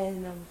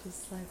 And I'm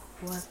just like,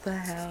 what the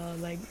hell?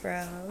 Like,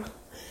 bro.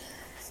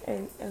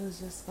 And it was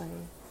just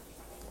funny.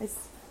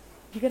 It's,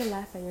 you gotta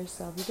laugh at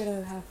yourself. You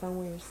gotta have fun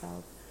with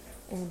yourself.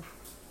 And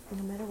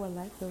no matter what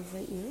life throws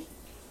at you,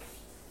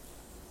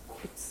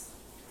 it's,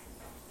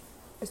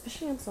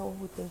 especially I'm someone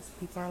who thinks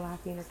people are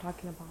laughing or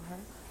talking about her.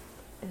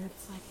 And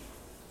it's like,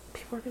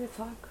 people are gonna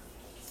talk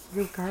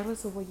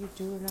regardless of what you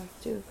do or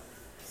not do.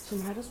 So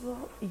might as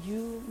well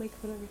you make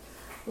fun of,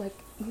 like,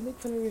 you make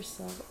fun of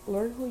yourself,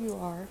 learn who you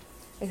are,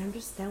 and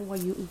understand where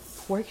you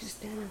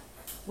stand and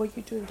what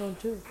you do and don't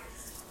do.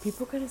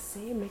 People gonna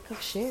say and make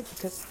up shit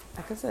because,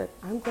 like I said,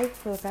 I'm grateful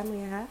for the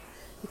family I have,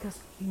 because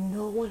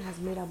no one has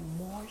made up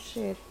more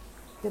shit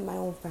than my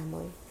own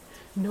family.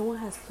 No one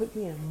has put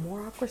me in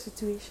more awkward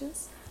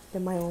situations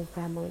than my own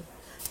family.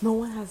 No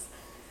one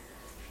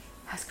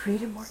has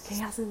created more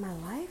chaos in my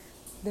life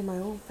than my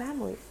own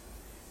family.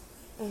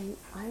 And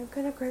I am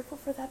kind of grateful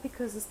for that,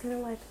 because it's kind of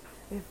like,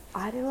 if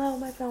I didn't allow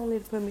my family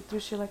to put me through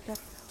shit like that,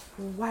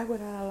 why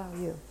would I allow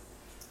you?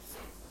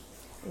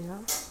 you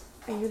know.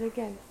 And then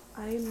again,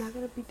 I am not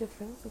gonna be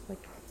defensive.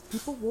 Like,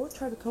 people will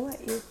try to come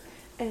at you,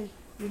 and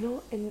you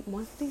know, and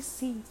once they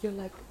see you're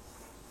like,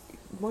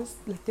 once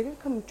like they're gonna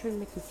come and try to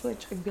make you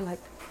flinch and be like,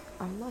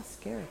 I'm not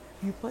scared.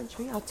 You punch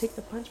me, I'll take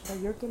the punch, but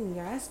you're getting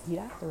your ass beat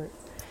afterwards.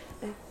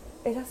 And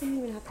it doesn't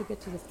even have to get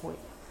to this point.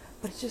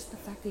 But it's just the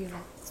fact that you're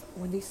like,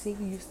 when they see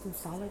you still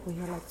solid, when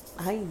you're like,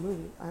 I ain't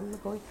moving, I'm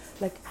not going,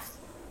 like,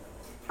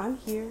 I'm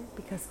here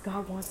because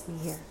God wants me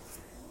here,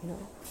 you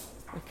know?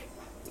 Like,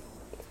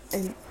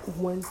 and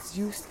once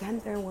you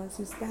stand there,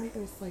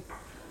 it's like,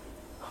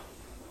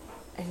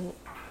 and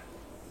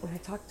when I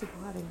talked to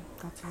God and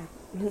God's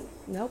like,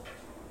 nope,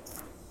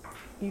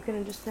 you can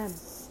understand.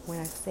 When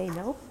I say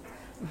no,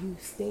 you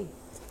stay.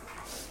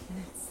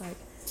 And it's like,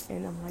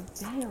 and I'm like,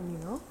 damn, you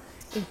know?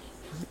 And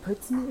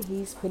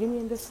he's putting me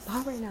in this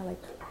spot right now,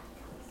 like,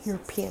 you're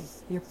pinned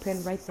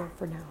right there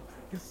for now.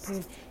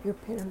 You're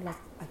pinned. I'm like,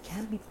 I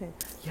can't be pinned.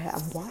 Yeah,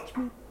 watch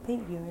me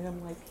pin you. And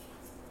I'm like,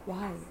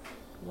 why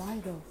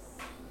though?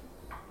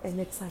 And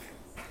it's like,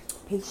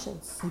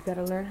 patience. You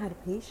gotta learn how to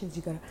patience.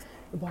 You gotta,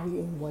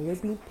 while you're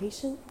being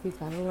patient, you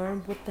gotta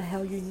learn what the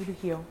hell you need to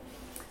heal.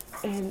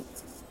 And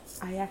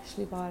I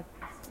actually bought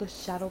the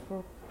shadow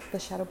book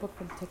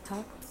from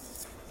TikTok,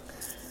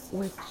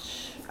 which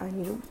I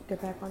need to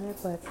get back on it,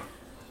 but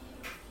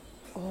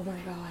oh my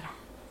god,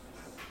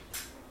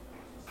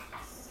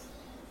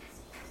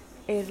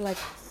 it like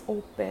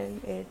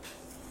opened it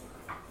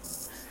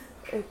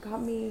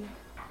got me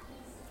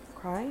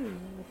crying.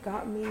 It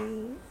got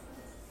me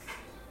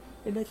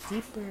in a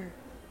deeper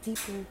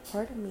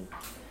part of me,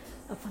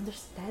 of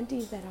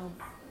understanding that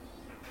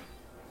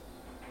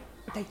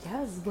that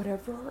yes,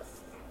 whatever,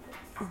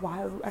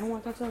 why I don't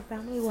want to talk to my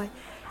family, why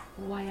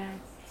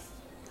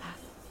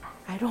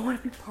I don't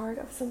want to be part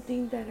of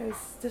something that is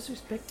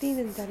disrespecting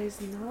and that is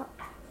not,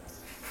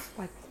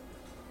 like,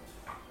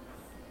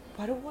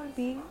 I don't want to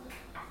be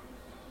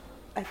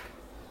like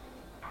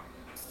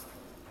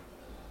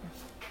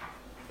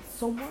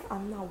somewhere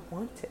I'm not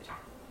wanted.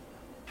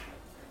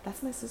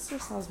 That's my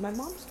sister's house. My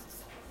mom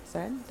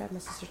said that my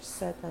sister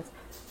said that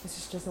my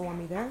sister doesn't want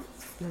me there.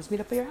 Let's meet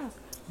up at your house.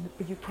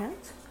 But you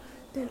can't,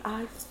 then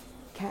I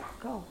can't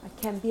go. I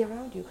can't be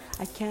around you.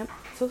 I can't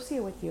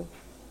associate with you.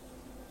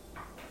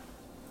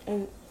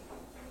 And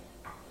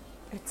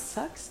it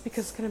sucks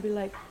because it's gonna be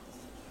like,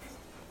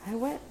 I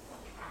went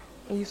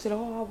and you said,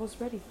 oh, I was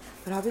ready.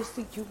 But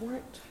obviously you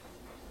weren't.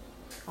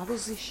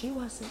 Obviously she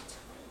wasn't.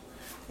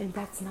 And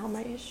that's not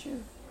my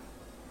issue.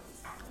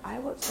 I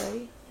was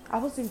ready. I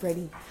wasn't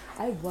ready.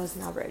 I was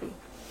not ready.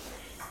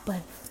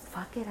 But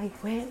fuck it, I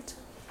went.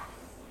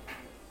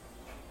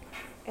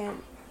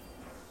 And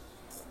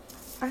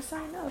I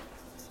signed up.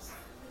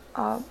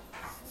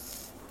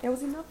 It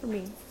was enough for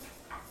me.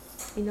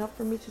 Enough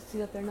for me to see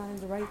that they're not in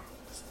the right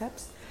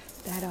steps.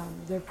 That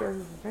they're very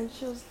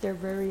revengeful. They're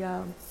very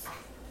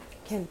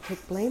can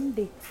take blame.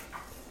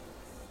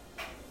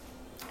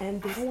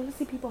 And they don't want to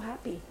see people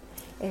happy.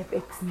 If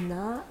it's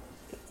not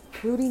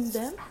including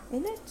them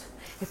in it,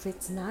 if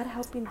it's not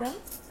helping them,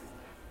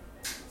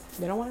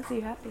 they don't want to see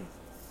you happy.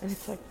 And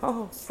it's like,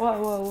 oh,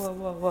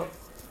 whoa.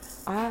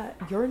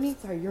 Your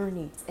needs are your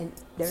needs, and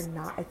they're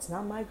not. It's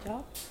not my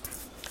job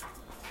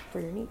for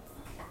your needs.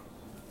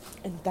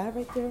 And that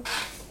right there,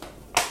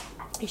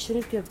 you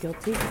shouldn't feel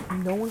guilty.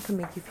 No one can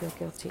make you feel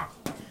guilty.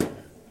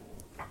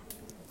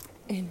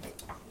 And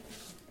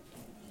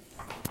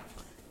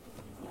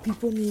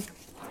people need,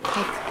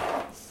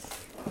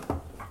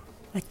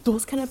 like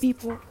those kind of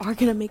people are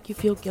gonna make you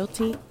feel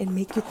guilty and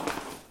make you,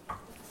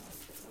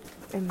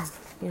 and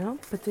you know,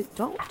 but they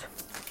don't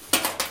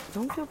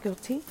feel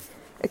guilty.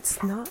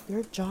 It's not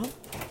your job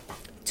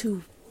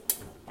to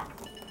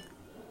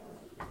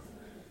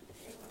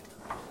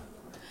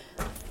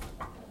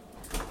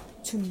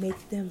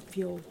make them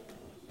feel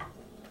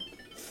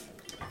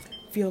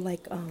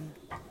like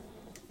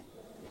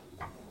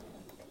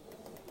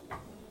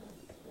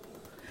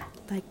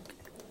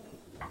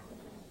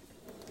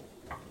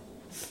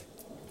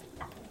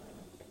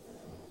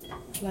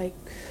like,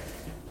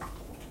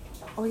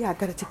 oh yeah, I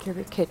gotta take care of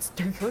your kids.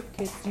 They're your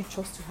kids. You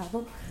chose to have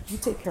them. You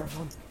take care of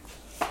them.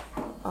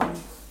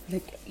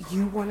 Like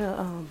you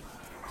wanna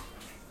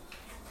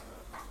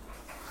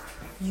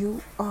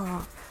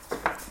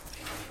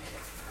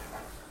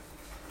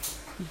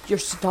your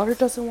daughter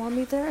doesn't want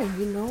me there, and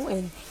you know,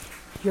 and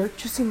you're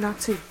choosing not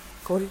to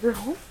go to your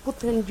home. Well,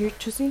 then you're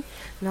choosing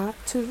not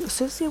to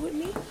associate with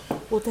me.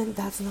 Well, then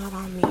that's not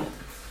on me.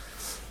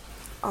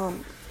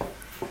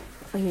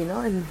 And, you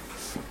know, and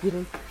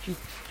you're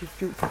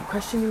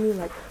questioning me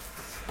like,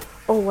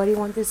 oh, why do you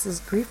want this? Is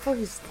grief for?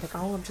 He's like,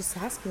 oh, I'm just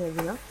asking it,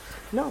 you know.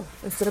 No,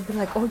 instead of being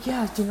like, oh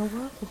yeah, you know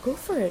what? Well, go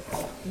for it.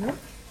 You know,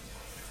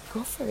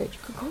 go for it. You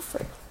could go for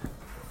it.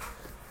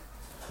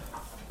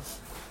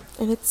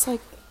 And it's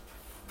like,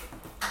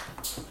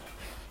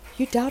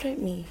 you doubted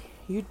me.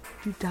 You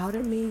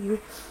doubted me.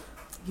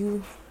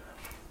 You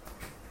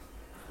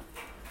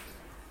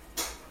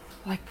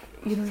like,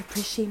 you don't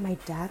appreciate my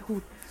dad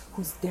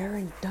who's there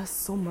and does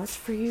so much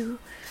for you.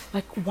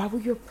 Like, why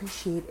would you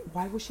appreciate?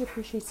 Why would she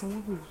appreciate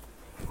someone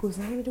who's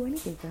not gonna do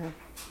anything for her.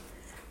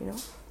 You know,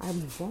 I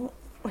won't.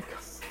 Like,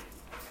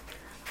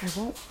 I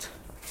won't.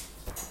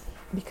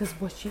 Because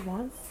what she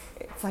wants,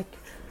 it's like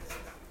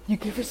you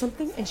give her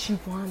something and she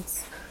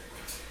wants.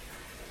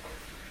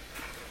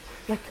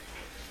 Like,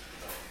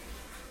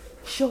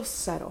 she'll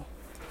settle.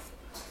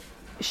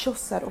 She'll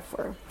settle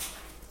for her.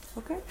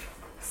 Okay?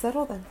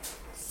 Settle then.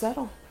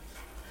 Settle.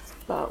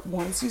 But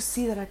once you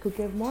see that I could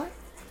give more,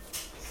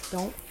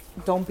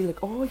 don't be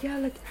like, oh yeah,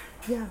 like,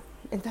 yeah.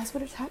 And that's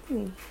what is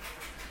happening.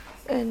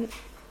 And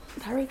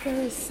that right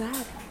there is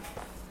sad.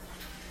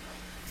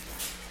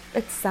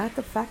 It's sad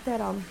the fact that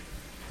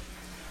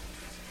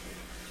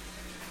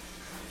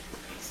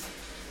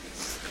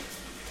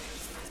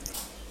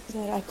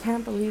that I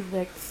can't believe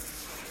like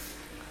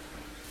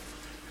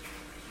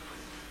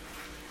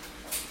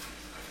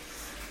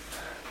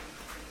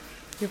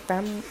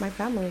my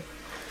family,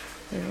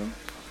 you know,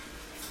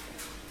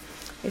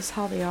 is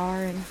how they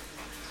are, and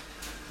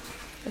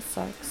it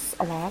sucks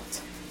a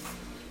lot.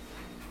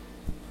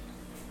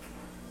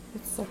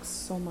 It sucks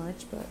so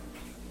much, but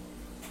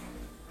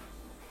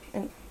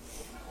and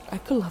I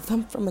could love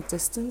them from a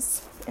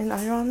distance, and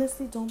I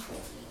honestly don't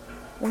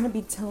want to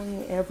be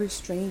telling every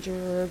stranger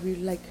or every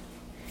like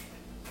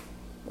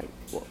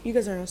well, you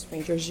guys are not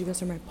strangers, you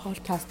guys are my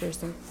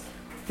podcasters, and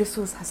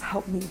has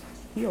helped me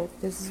heal.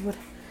 This is what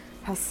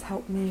has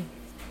helped me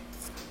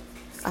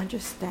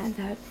understand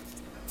that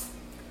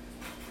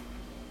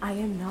I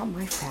am not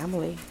my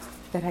family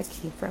that I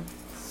came from,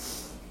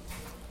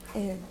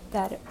 and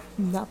that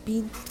not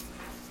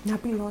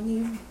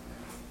belonging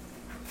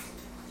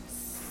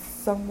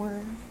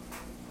somewhere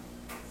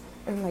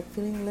and like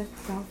feeling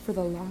left out for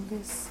the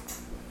longest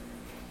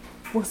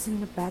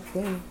wasn't a bad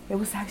thing. It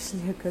was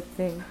actually a good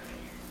thing,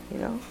 you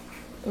know.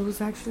 It was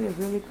actually a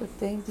really good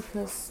thing,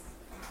 because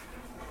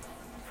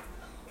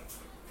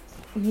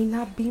me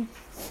not being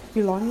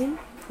belonging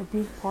or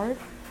being part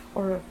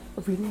or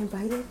being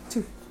invited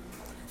to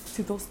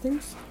those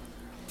things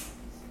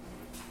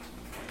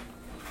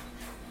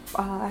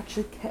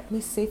actually kept me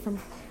safe from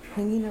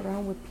hanging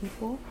around with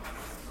people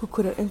who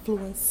could have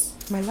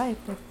influenced my life,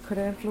 that could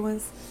have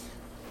influenced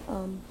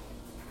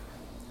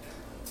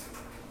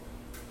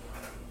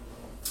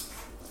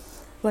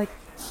like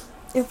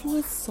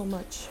influenced so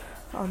much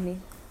on me.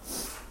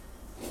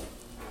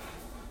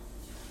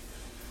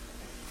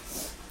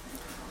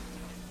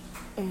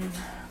 And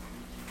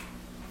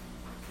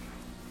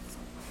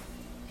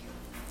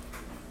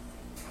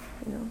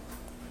you know,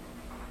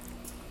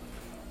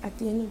 at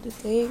the end of the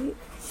day,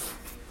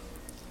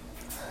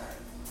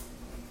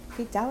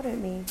 they doubted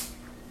me.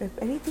 If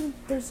anything,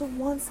 there's the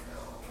ones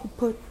who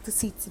put the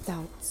seeds of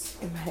doubts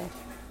in my head.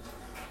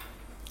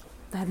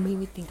 That made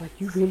me think, like,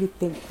 you really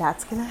think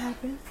that's gonna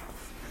happen?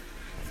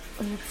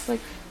 And it's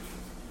like,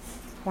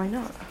 why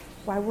not?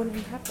 Why wouldn't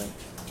it happen?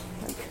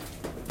 Like,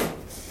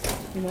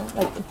 you know,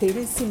 like, they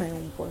didn't see my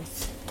own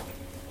worth.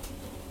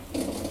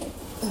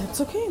 And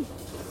it's okay.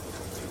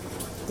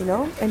 You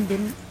know, and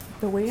then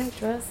the way I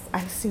dress,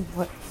 I seem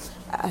more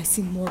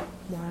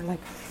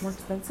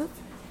expensive,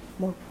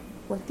 more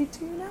worthy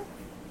to you now.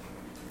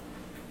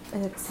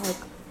 And it's like,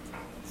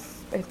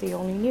 if they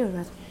only knew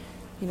that,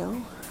 you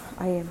know,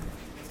 I am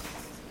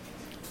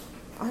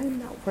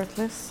not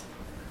worthless.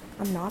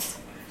 I'm not.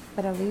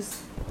 But at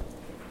least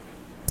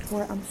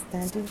where I'm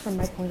standing from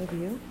my point of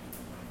view,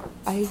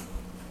 I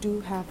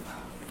do have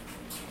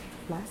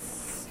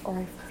less, or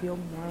I feel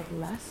more of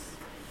less,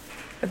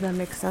 if that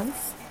makes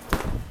sense.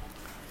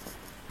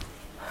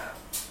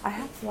 I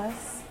have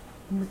less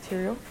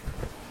material,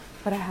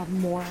 but I have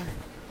more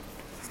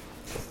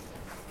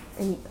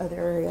in other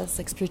areas,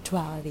 like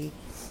spirituality,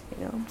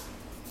 you know.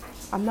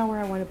 I'm not where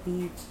I want to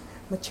be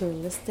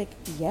materialistic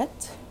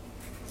yet.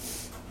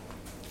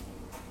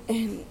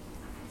 And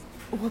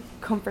what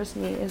comforts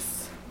me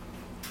is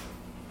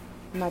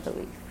my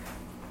belief,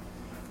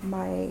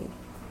 my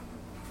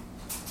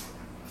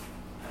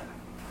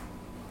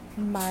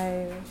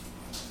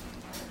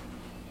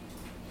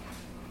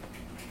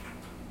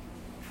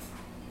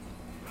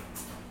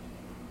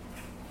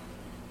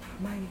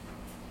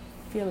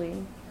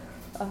feeling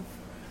of,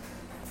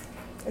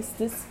 it's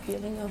this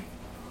feeling of,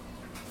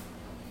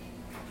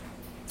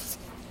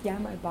 yeah,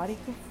 my body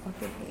can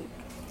fucking ache.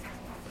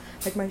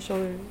 Like, my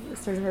shoulder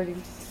started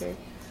hurting today.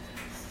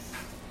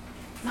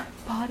 My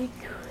body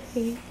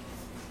could ache.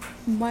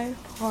 My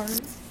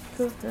heart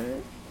could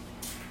hurt.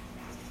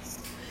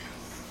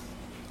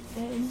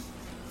 And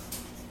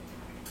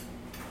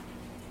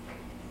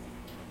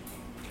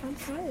I'm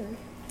tired.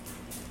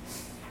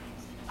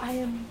 I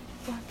am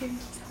fucking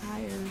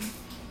tired.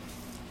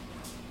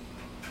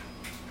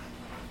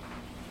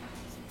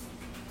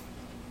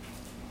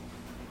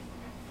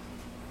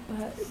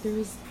 But there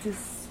is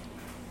this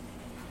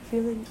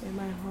feeling in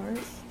my heart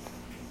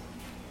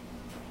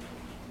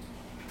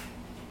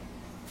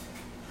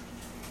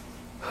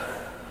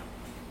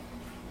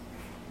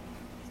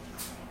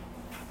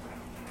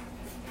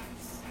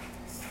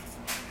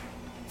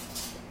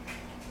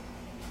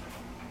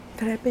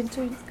that I've been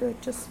doing good,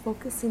 just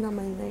focusing on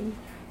my lane,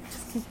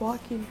 just keep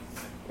walking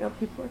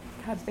people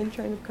have been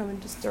trying to come and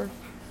disturb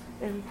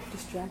and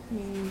distract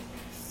me.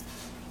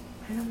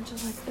 And I'm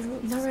just like,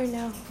 not right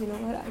now. You know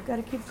what? I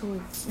gotta keep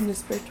going. In the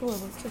spiritual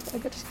level, I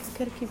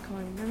gotta keep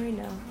going. Not right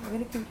now. I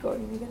gotta keep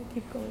going. I gotta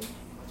keep going.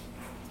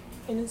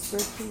 In the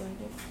spiritual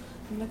level,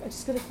 I'm like, I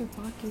just gotta keep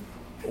walking.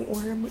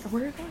 Where am I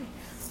going?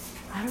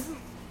 I don't know.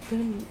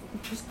 Then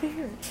just be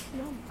here.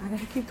 No, I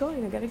gotta keep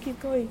going. I gotta keep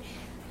going.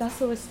 That's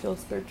how it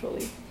feels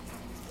spiritually.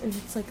 And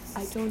it's like,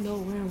 I don't know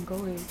where I'm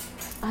going.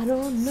 I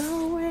don't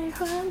know where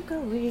I'm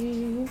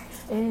going.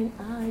 And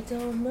I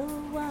don't know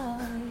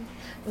why.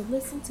 But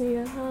listen to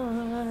your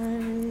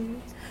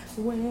heart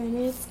when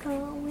it's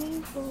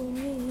calling for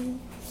me.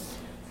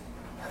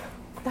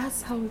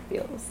 That's how it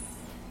feels.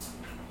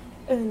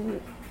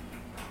 And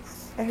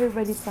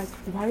everybody's like,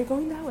 why are you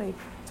going that way?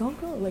 Don't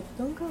go. Like,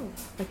 don't go.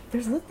 Like,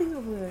 there's nothing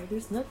over there.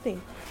 There's nothing.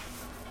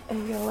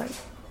 And you're like,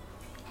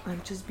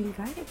 I'm just being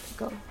guided to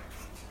go.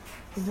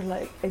 And they're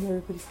like, and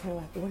everybody's kind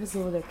of like, what is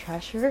over there?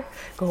 Treasure?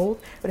 Gold?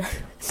 Whatever.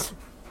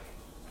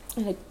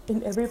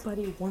 And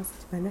everybody wants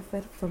to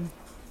benefit from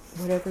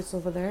whatever's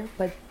over there,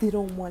 but they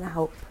don't want to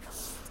help.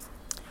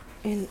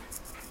 And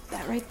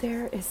that right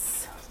there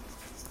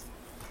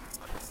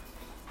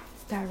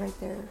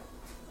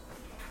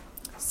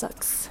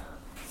sucks.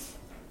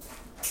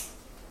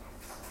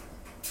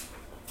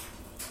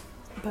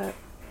 But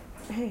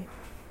hey,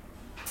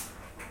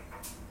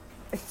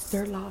 it's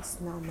their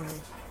loss, not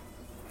mine.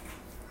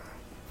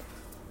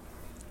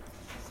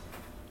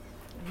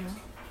 You know?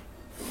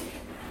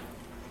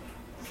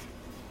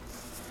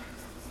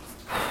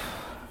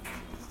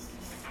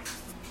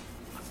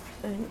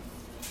 And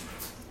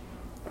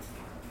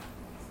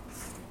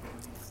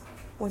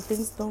when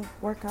things don't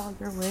work out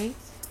your way,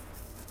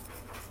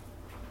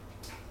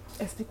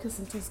 it's because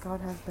sometimes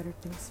God has better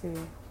things for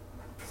you.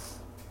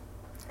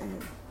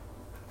 And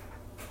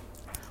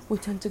we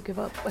tend to give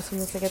up as soon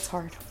as it gets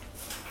hard.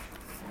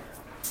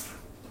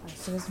 As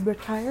soon as we're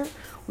tired,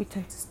 we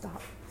tend to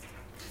stop.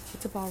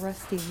 It's about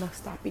resting, not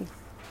stopping.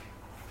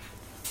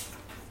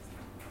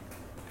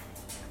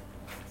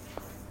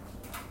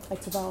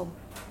 It's about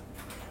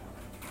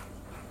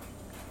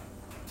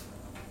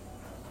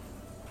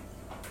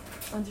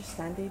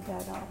understanding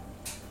that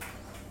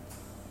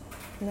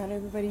not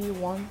everybody you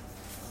want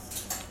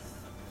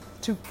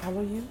to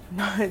follow you,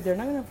 they're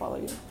not going to follow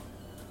you.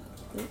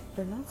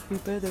 They're not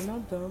stupid, they're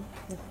not dumb.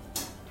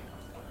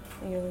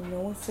 And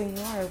no one's saying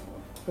you are,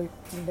 but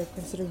they're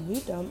considering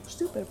you dumb,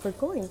 stupid for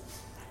going.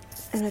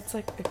 And it's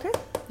like, okay,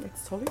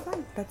 it's totally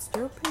fine. That's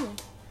their opinion.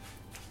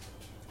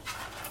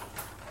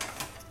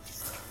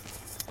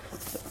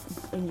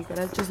 And you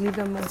gotta just leave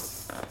them,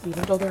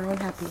 even though they're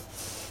unhappy.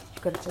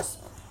 You gotta just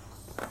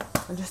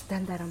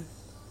understand that if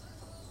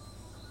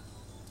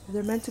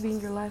they're meant to be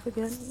in your life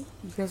again,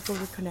 you guys will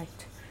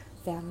reconnect.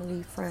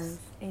 Family, friends,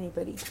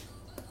 anybody.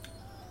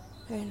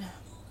 And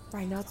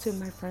right now too,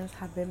 my friends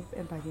have been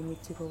inviting me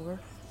to go over.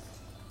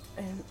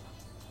 And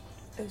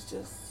it's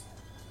just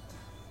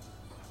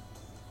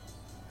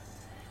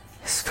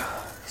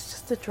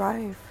a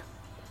drive.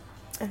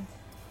 And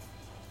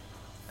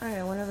I don't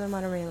know, one of them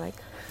I don't really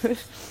like.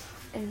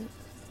 And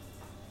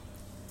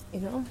you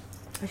know,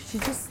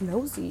 she's just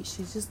nosy.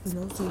 She's just a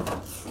nosy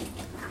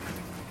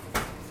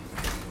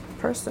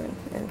person.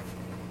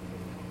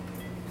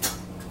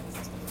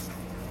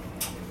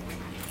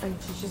 And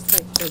she's just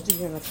like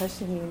judging and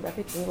questioning me and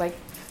everything. Like,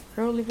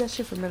 girl, leave that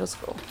shit for middle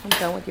school. I'm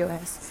done with your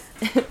ass.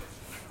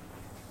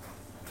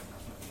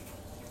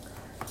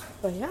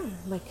 But yeah,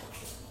 like,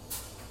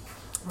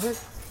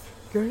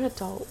 you're an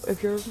adult.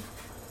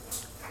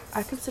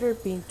 I consider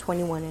being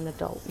 21 an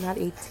adult, not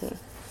 18.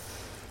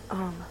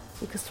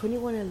 Because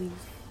 21 at least,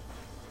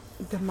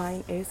 the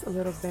mind is a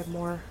little bit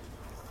more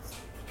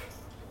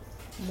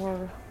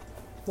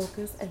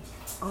focused. And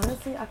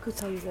honestly, I could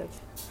tell you this.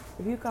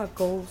 If you got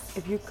goals,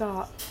 if you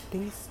got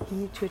things you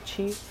need to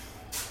achieve,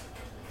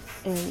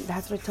 and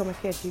that's what I tell my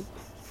kids,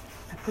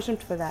 I push them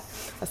for that.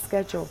 A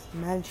schedule,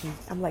 managing.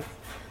 I'm like,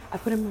 I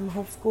put him in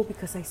homeschool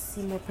because I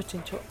see more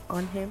potential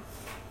on him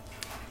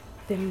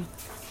than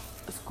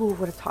school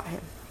would have taught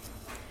him.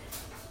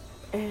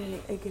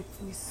 And it gets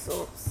me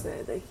so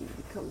upset that he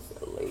becomes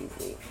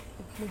lazy.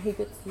 When he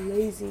gets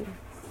lazy,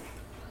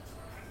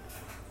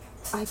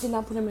 I did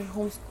not put him in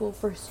homeschool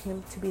for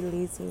him to be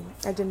lazy.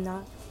 I did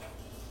not.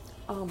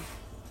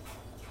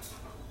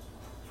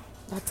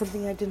 That's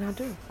something I did not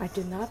do. I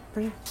did not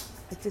put him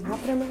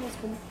in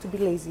homeschool to be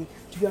lazy,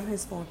 to be on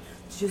his phone,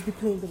 to just be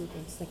playing video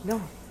games. Like, no,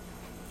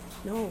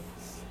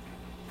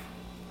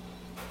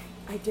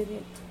 I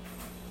didn't.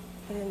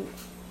 And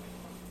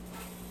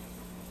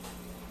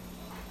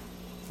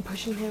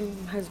pushing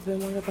him has been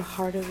one of the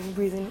hardest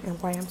reasons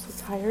and why I'm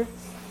so tired.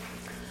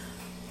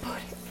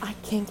 But I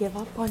can't give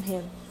up on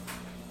him.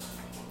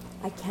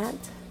 I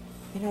can't,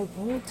 and I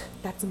won't.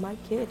 That's my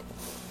kid.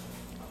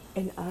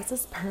 And us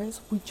as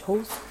parents, we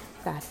chose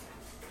that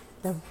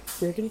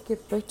we're gonna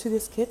give birth to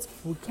these kids.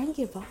 We can't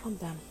give up on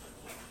them.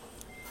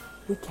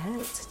 We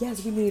can't.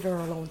 Yes, we need our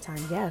alone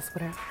time. Yes,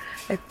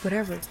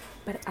 whatever.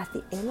 But at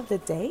the end of the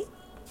day,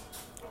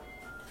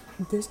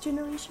 this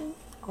generation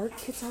our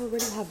kids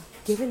already have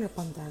given up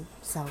on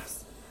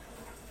themselves.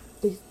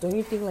 Don't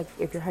you think, like,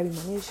 if you're having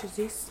money issues,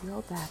 they see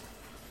all that.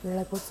 They're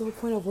like, what's the whole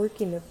point of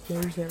working if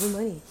there's never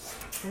money?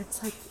 And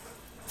it's like,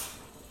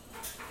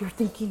 you're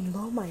thinking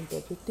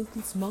low-minded. You're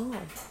thinking small.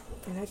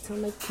 And I tell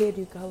my kid,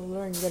 you gotta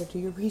learn. You gotta do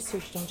your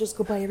research. Don't just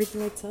go by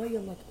everything I tell you.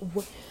 I'm like,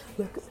 what?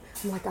 Look,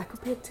 I'm like, I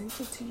could pay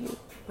attention to you,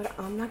 but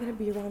I'm not gonna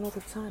be around all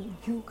the time.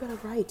 You gotta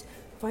write.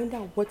 Find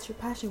out what's your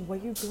passion,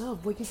 what you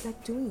love, what you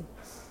like doing.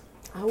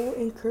 I will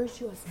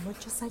encourage you as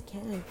much as I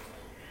can.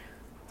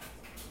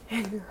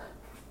 And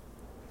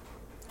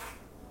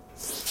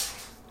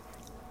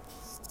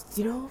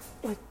you know,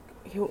 like,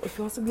 if he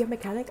wants to be a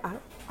mechanic, I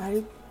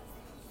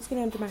was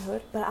gonna enter my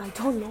hood, but I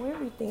don't know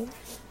everything.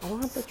 I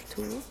don't have the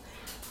tools,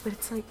 but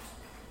it's like,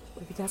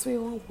 if that's what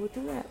you want, we'll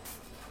do that.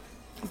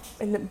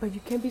 But you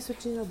can't be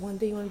switching up. One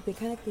day you want to be a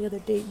mechanic, the other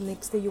day,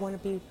 next day you want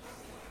to be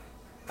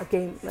a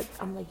game. Like,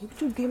 I'm like, you could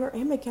do gamer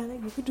and mechanic.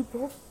 You could do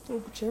both, or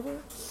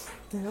whichever,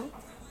 you know.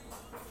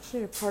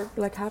 Shit, part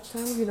like half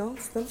time, you know,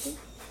 something.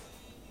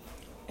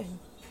 And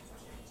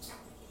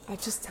I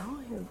just tell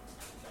him,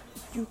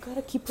 you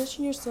gotta keep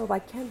pushing yourself. I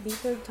can't be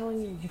there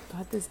telling you, you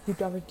got this, you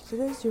already did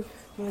this. You're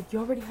like, you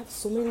already have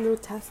so many little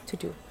tasks to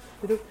do.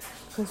 You don't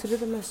consider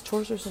them as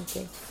chores or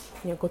something.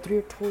 You know, go through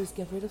your toys,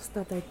 get rid of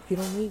stuff that you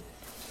don't need,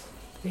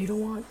 that you don't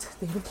want,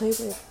 that you don't play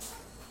with.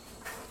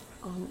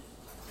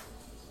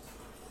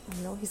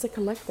 You know, he's a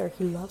collector.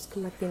 He loves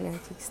collecting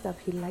antique stuff.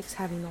 He likes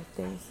having old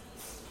things.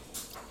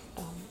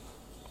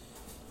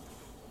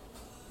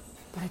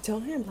 But I tell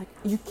him, like,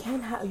 you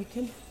can't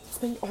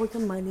spend all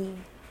your money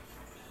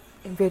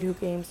in video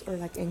games or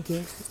like in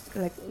games,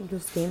 like in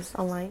those games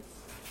online,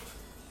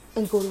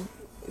 and go to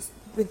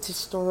vintage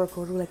store or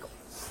go to like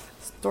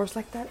stores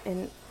like that,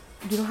 and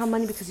you don't have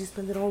money because you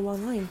spend it all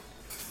online.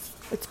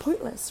 It's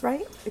pointless,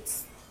 right?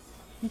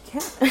 You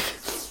can't.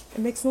 It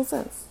makes no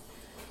sense.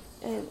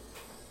 And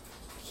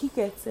he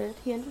gets it,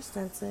 he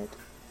understands it,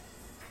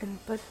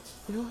 but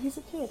you know, he's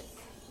a kid,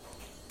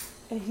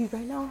 and he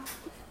right now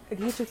at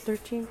the age of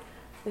 13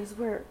 is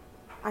where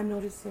I'm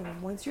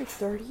noticing once you're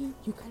 30, you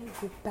kind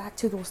of go back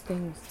to those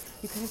things.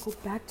 You kind of go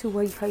back to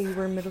how you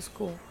were in middle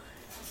school.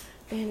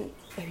 And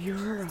if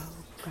you're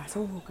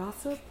someone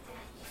who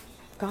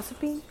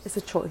gossiping is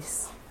a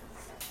choice.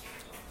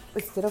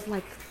 Instead of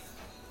like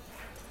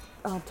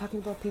talking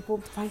about people,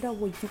 find out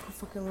what you can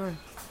fucking learn.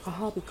 A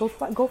hobby. Go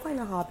find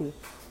a hobby.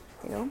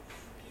 You know.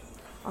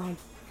 And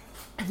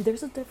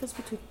there's a difference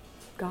between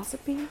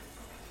gossiping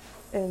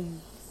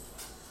and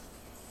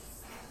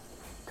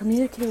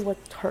communicating what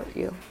hurt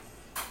you.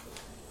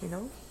 You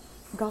know,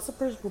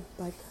 gossipers would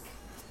like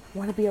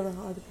want to be around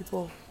other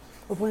people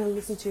or want to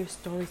listen to your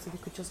stories so they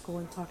could just go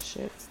and talk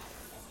shit.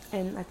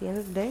 And at the end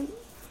of the day,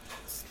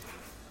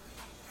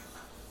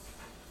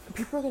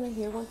 people are gonna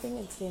hear one thing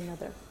and say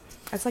another.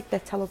 It's like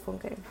that telephone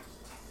game.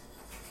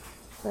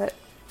 But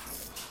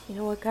you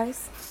know what,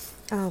 guys?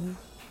 I'm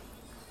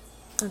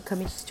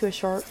coming to a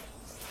short,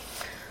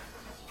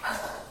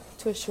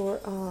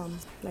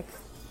 like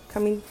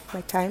coming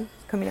my time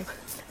coming up.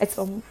 It's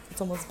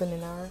almost been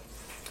an hour.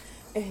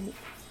 And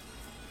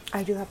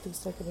I do have to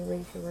start getting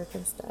ready for work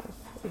and stuff,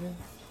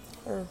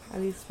 or at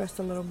least rest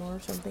a little more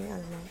or something, I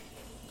don't know.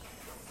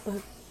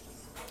 But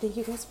thank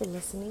you guys for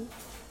listening.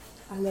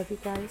 I love you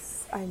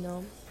guys. I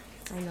know.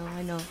 I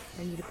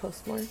need to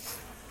post more.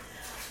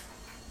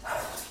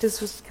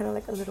 This was kind of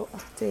like a little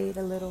update,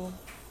 a little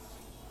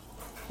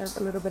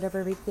bit of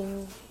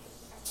everything.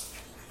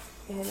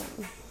 And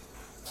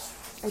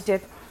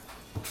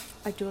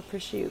I do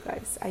appreciate you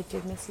guys. I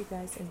did miss you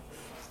guys, and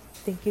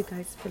thank you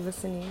guys for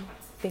listening.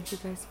 Thank you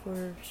guys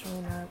for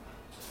showing up.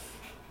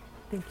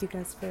 Thank you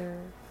guys for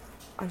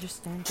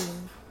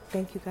understanding.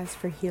 Thank you guys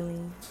for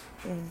healing.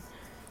 And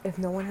if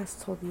no one has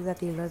told you that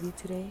they love you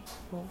today,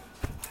 well,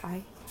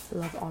 I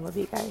love all of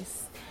you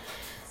guys.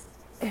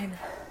 And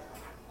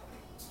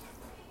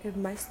if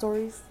my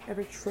stories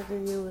ever trigger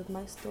you, if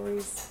my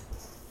stories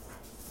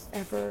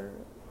ever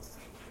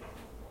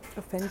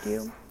offend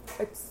you,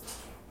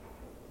 it's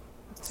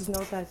just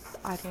know that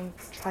I don't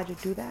try to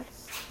do that.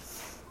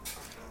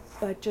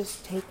 But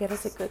just take it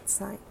as a good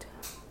sign.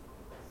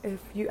 If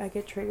you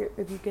get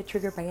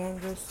triggered by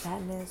anger,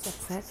 sadness,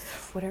 upset,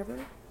 whatever,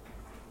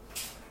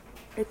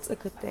 it's a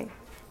good thing.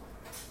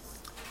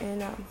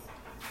 And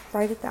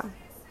write it down.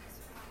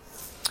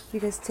 You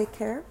guys take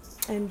care,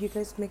 and you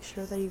guys make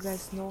sure that you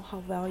guys know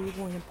how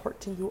valuable and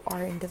important you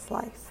are in this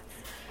life.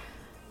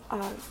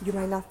 You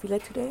might not feel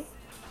it today,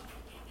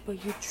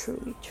 but you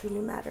truly, truly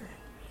matter.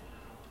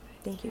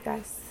 Thank you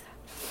guys.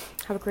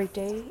 Have a great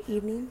day,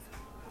 evening,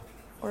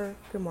 or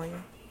good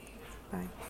morning. Bye.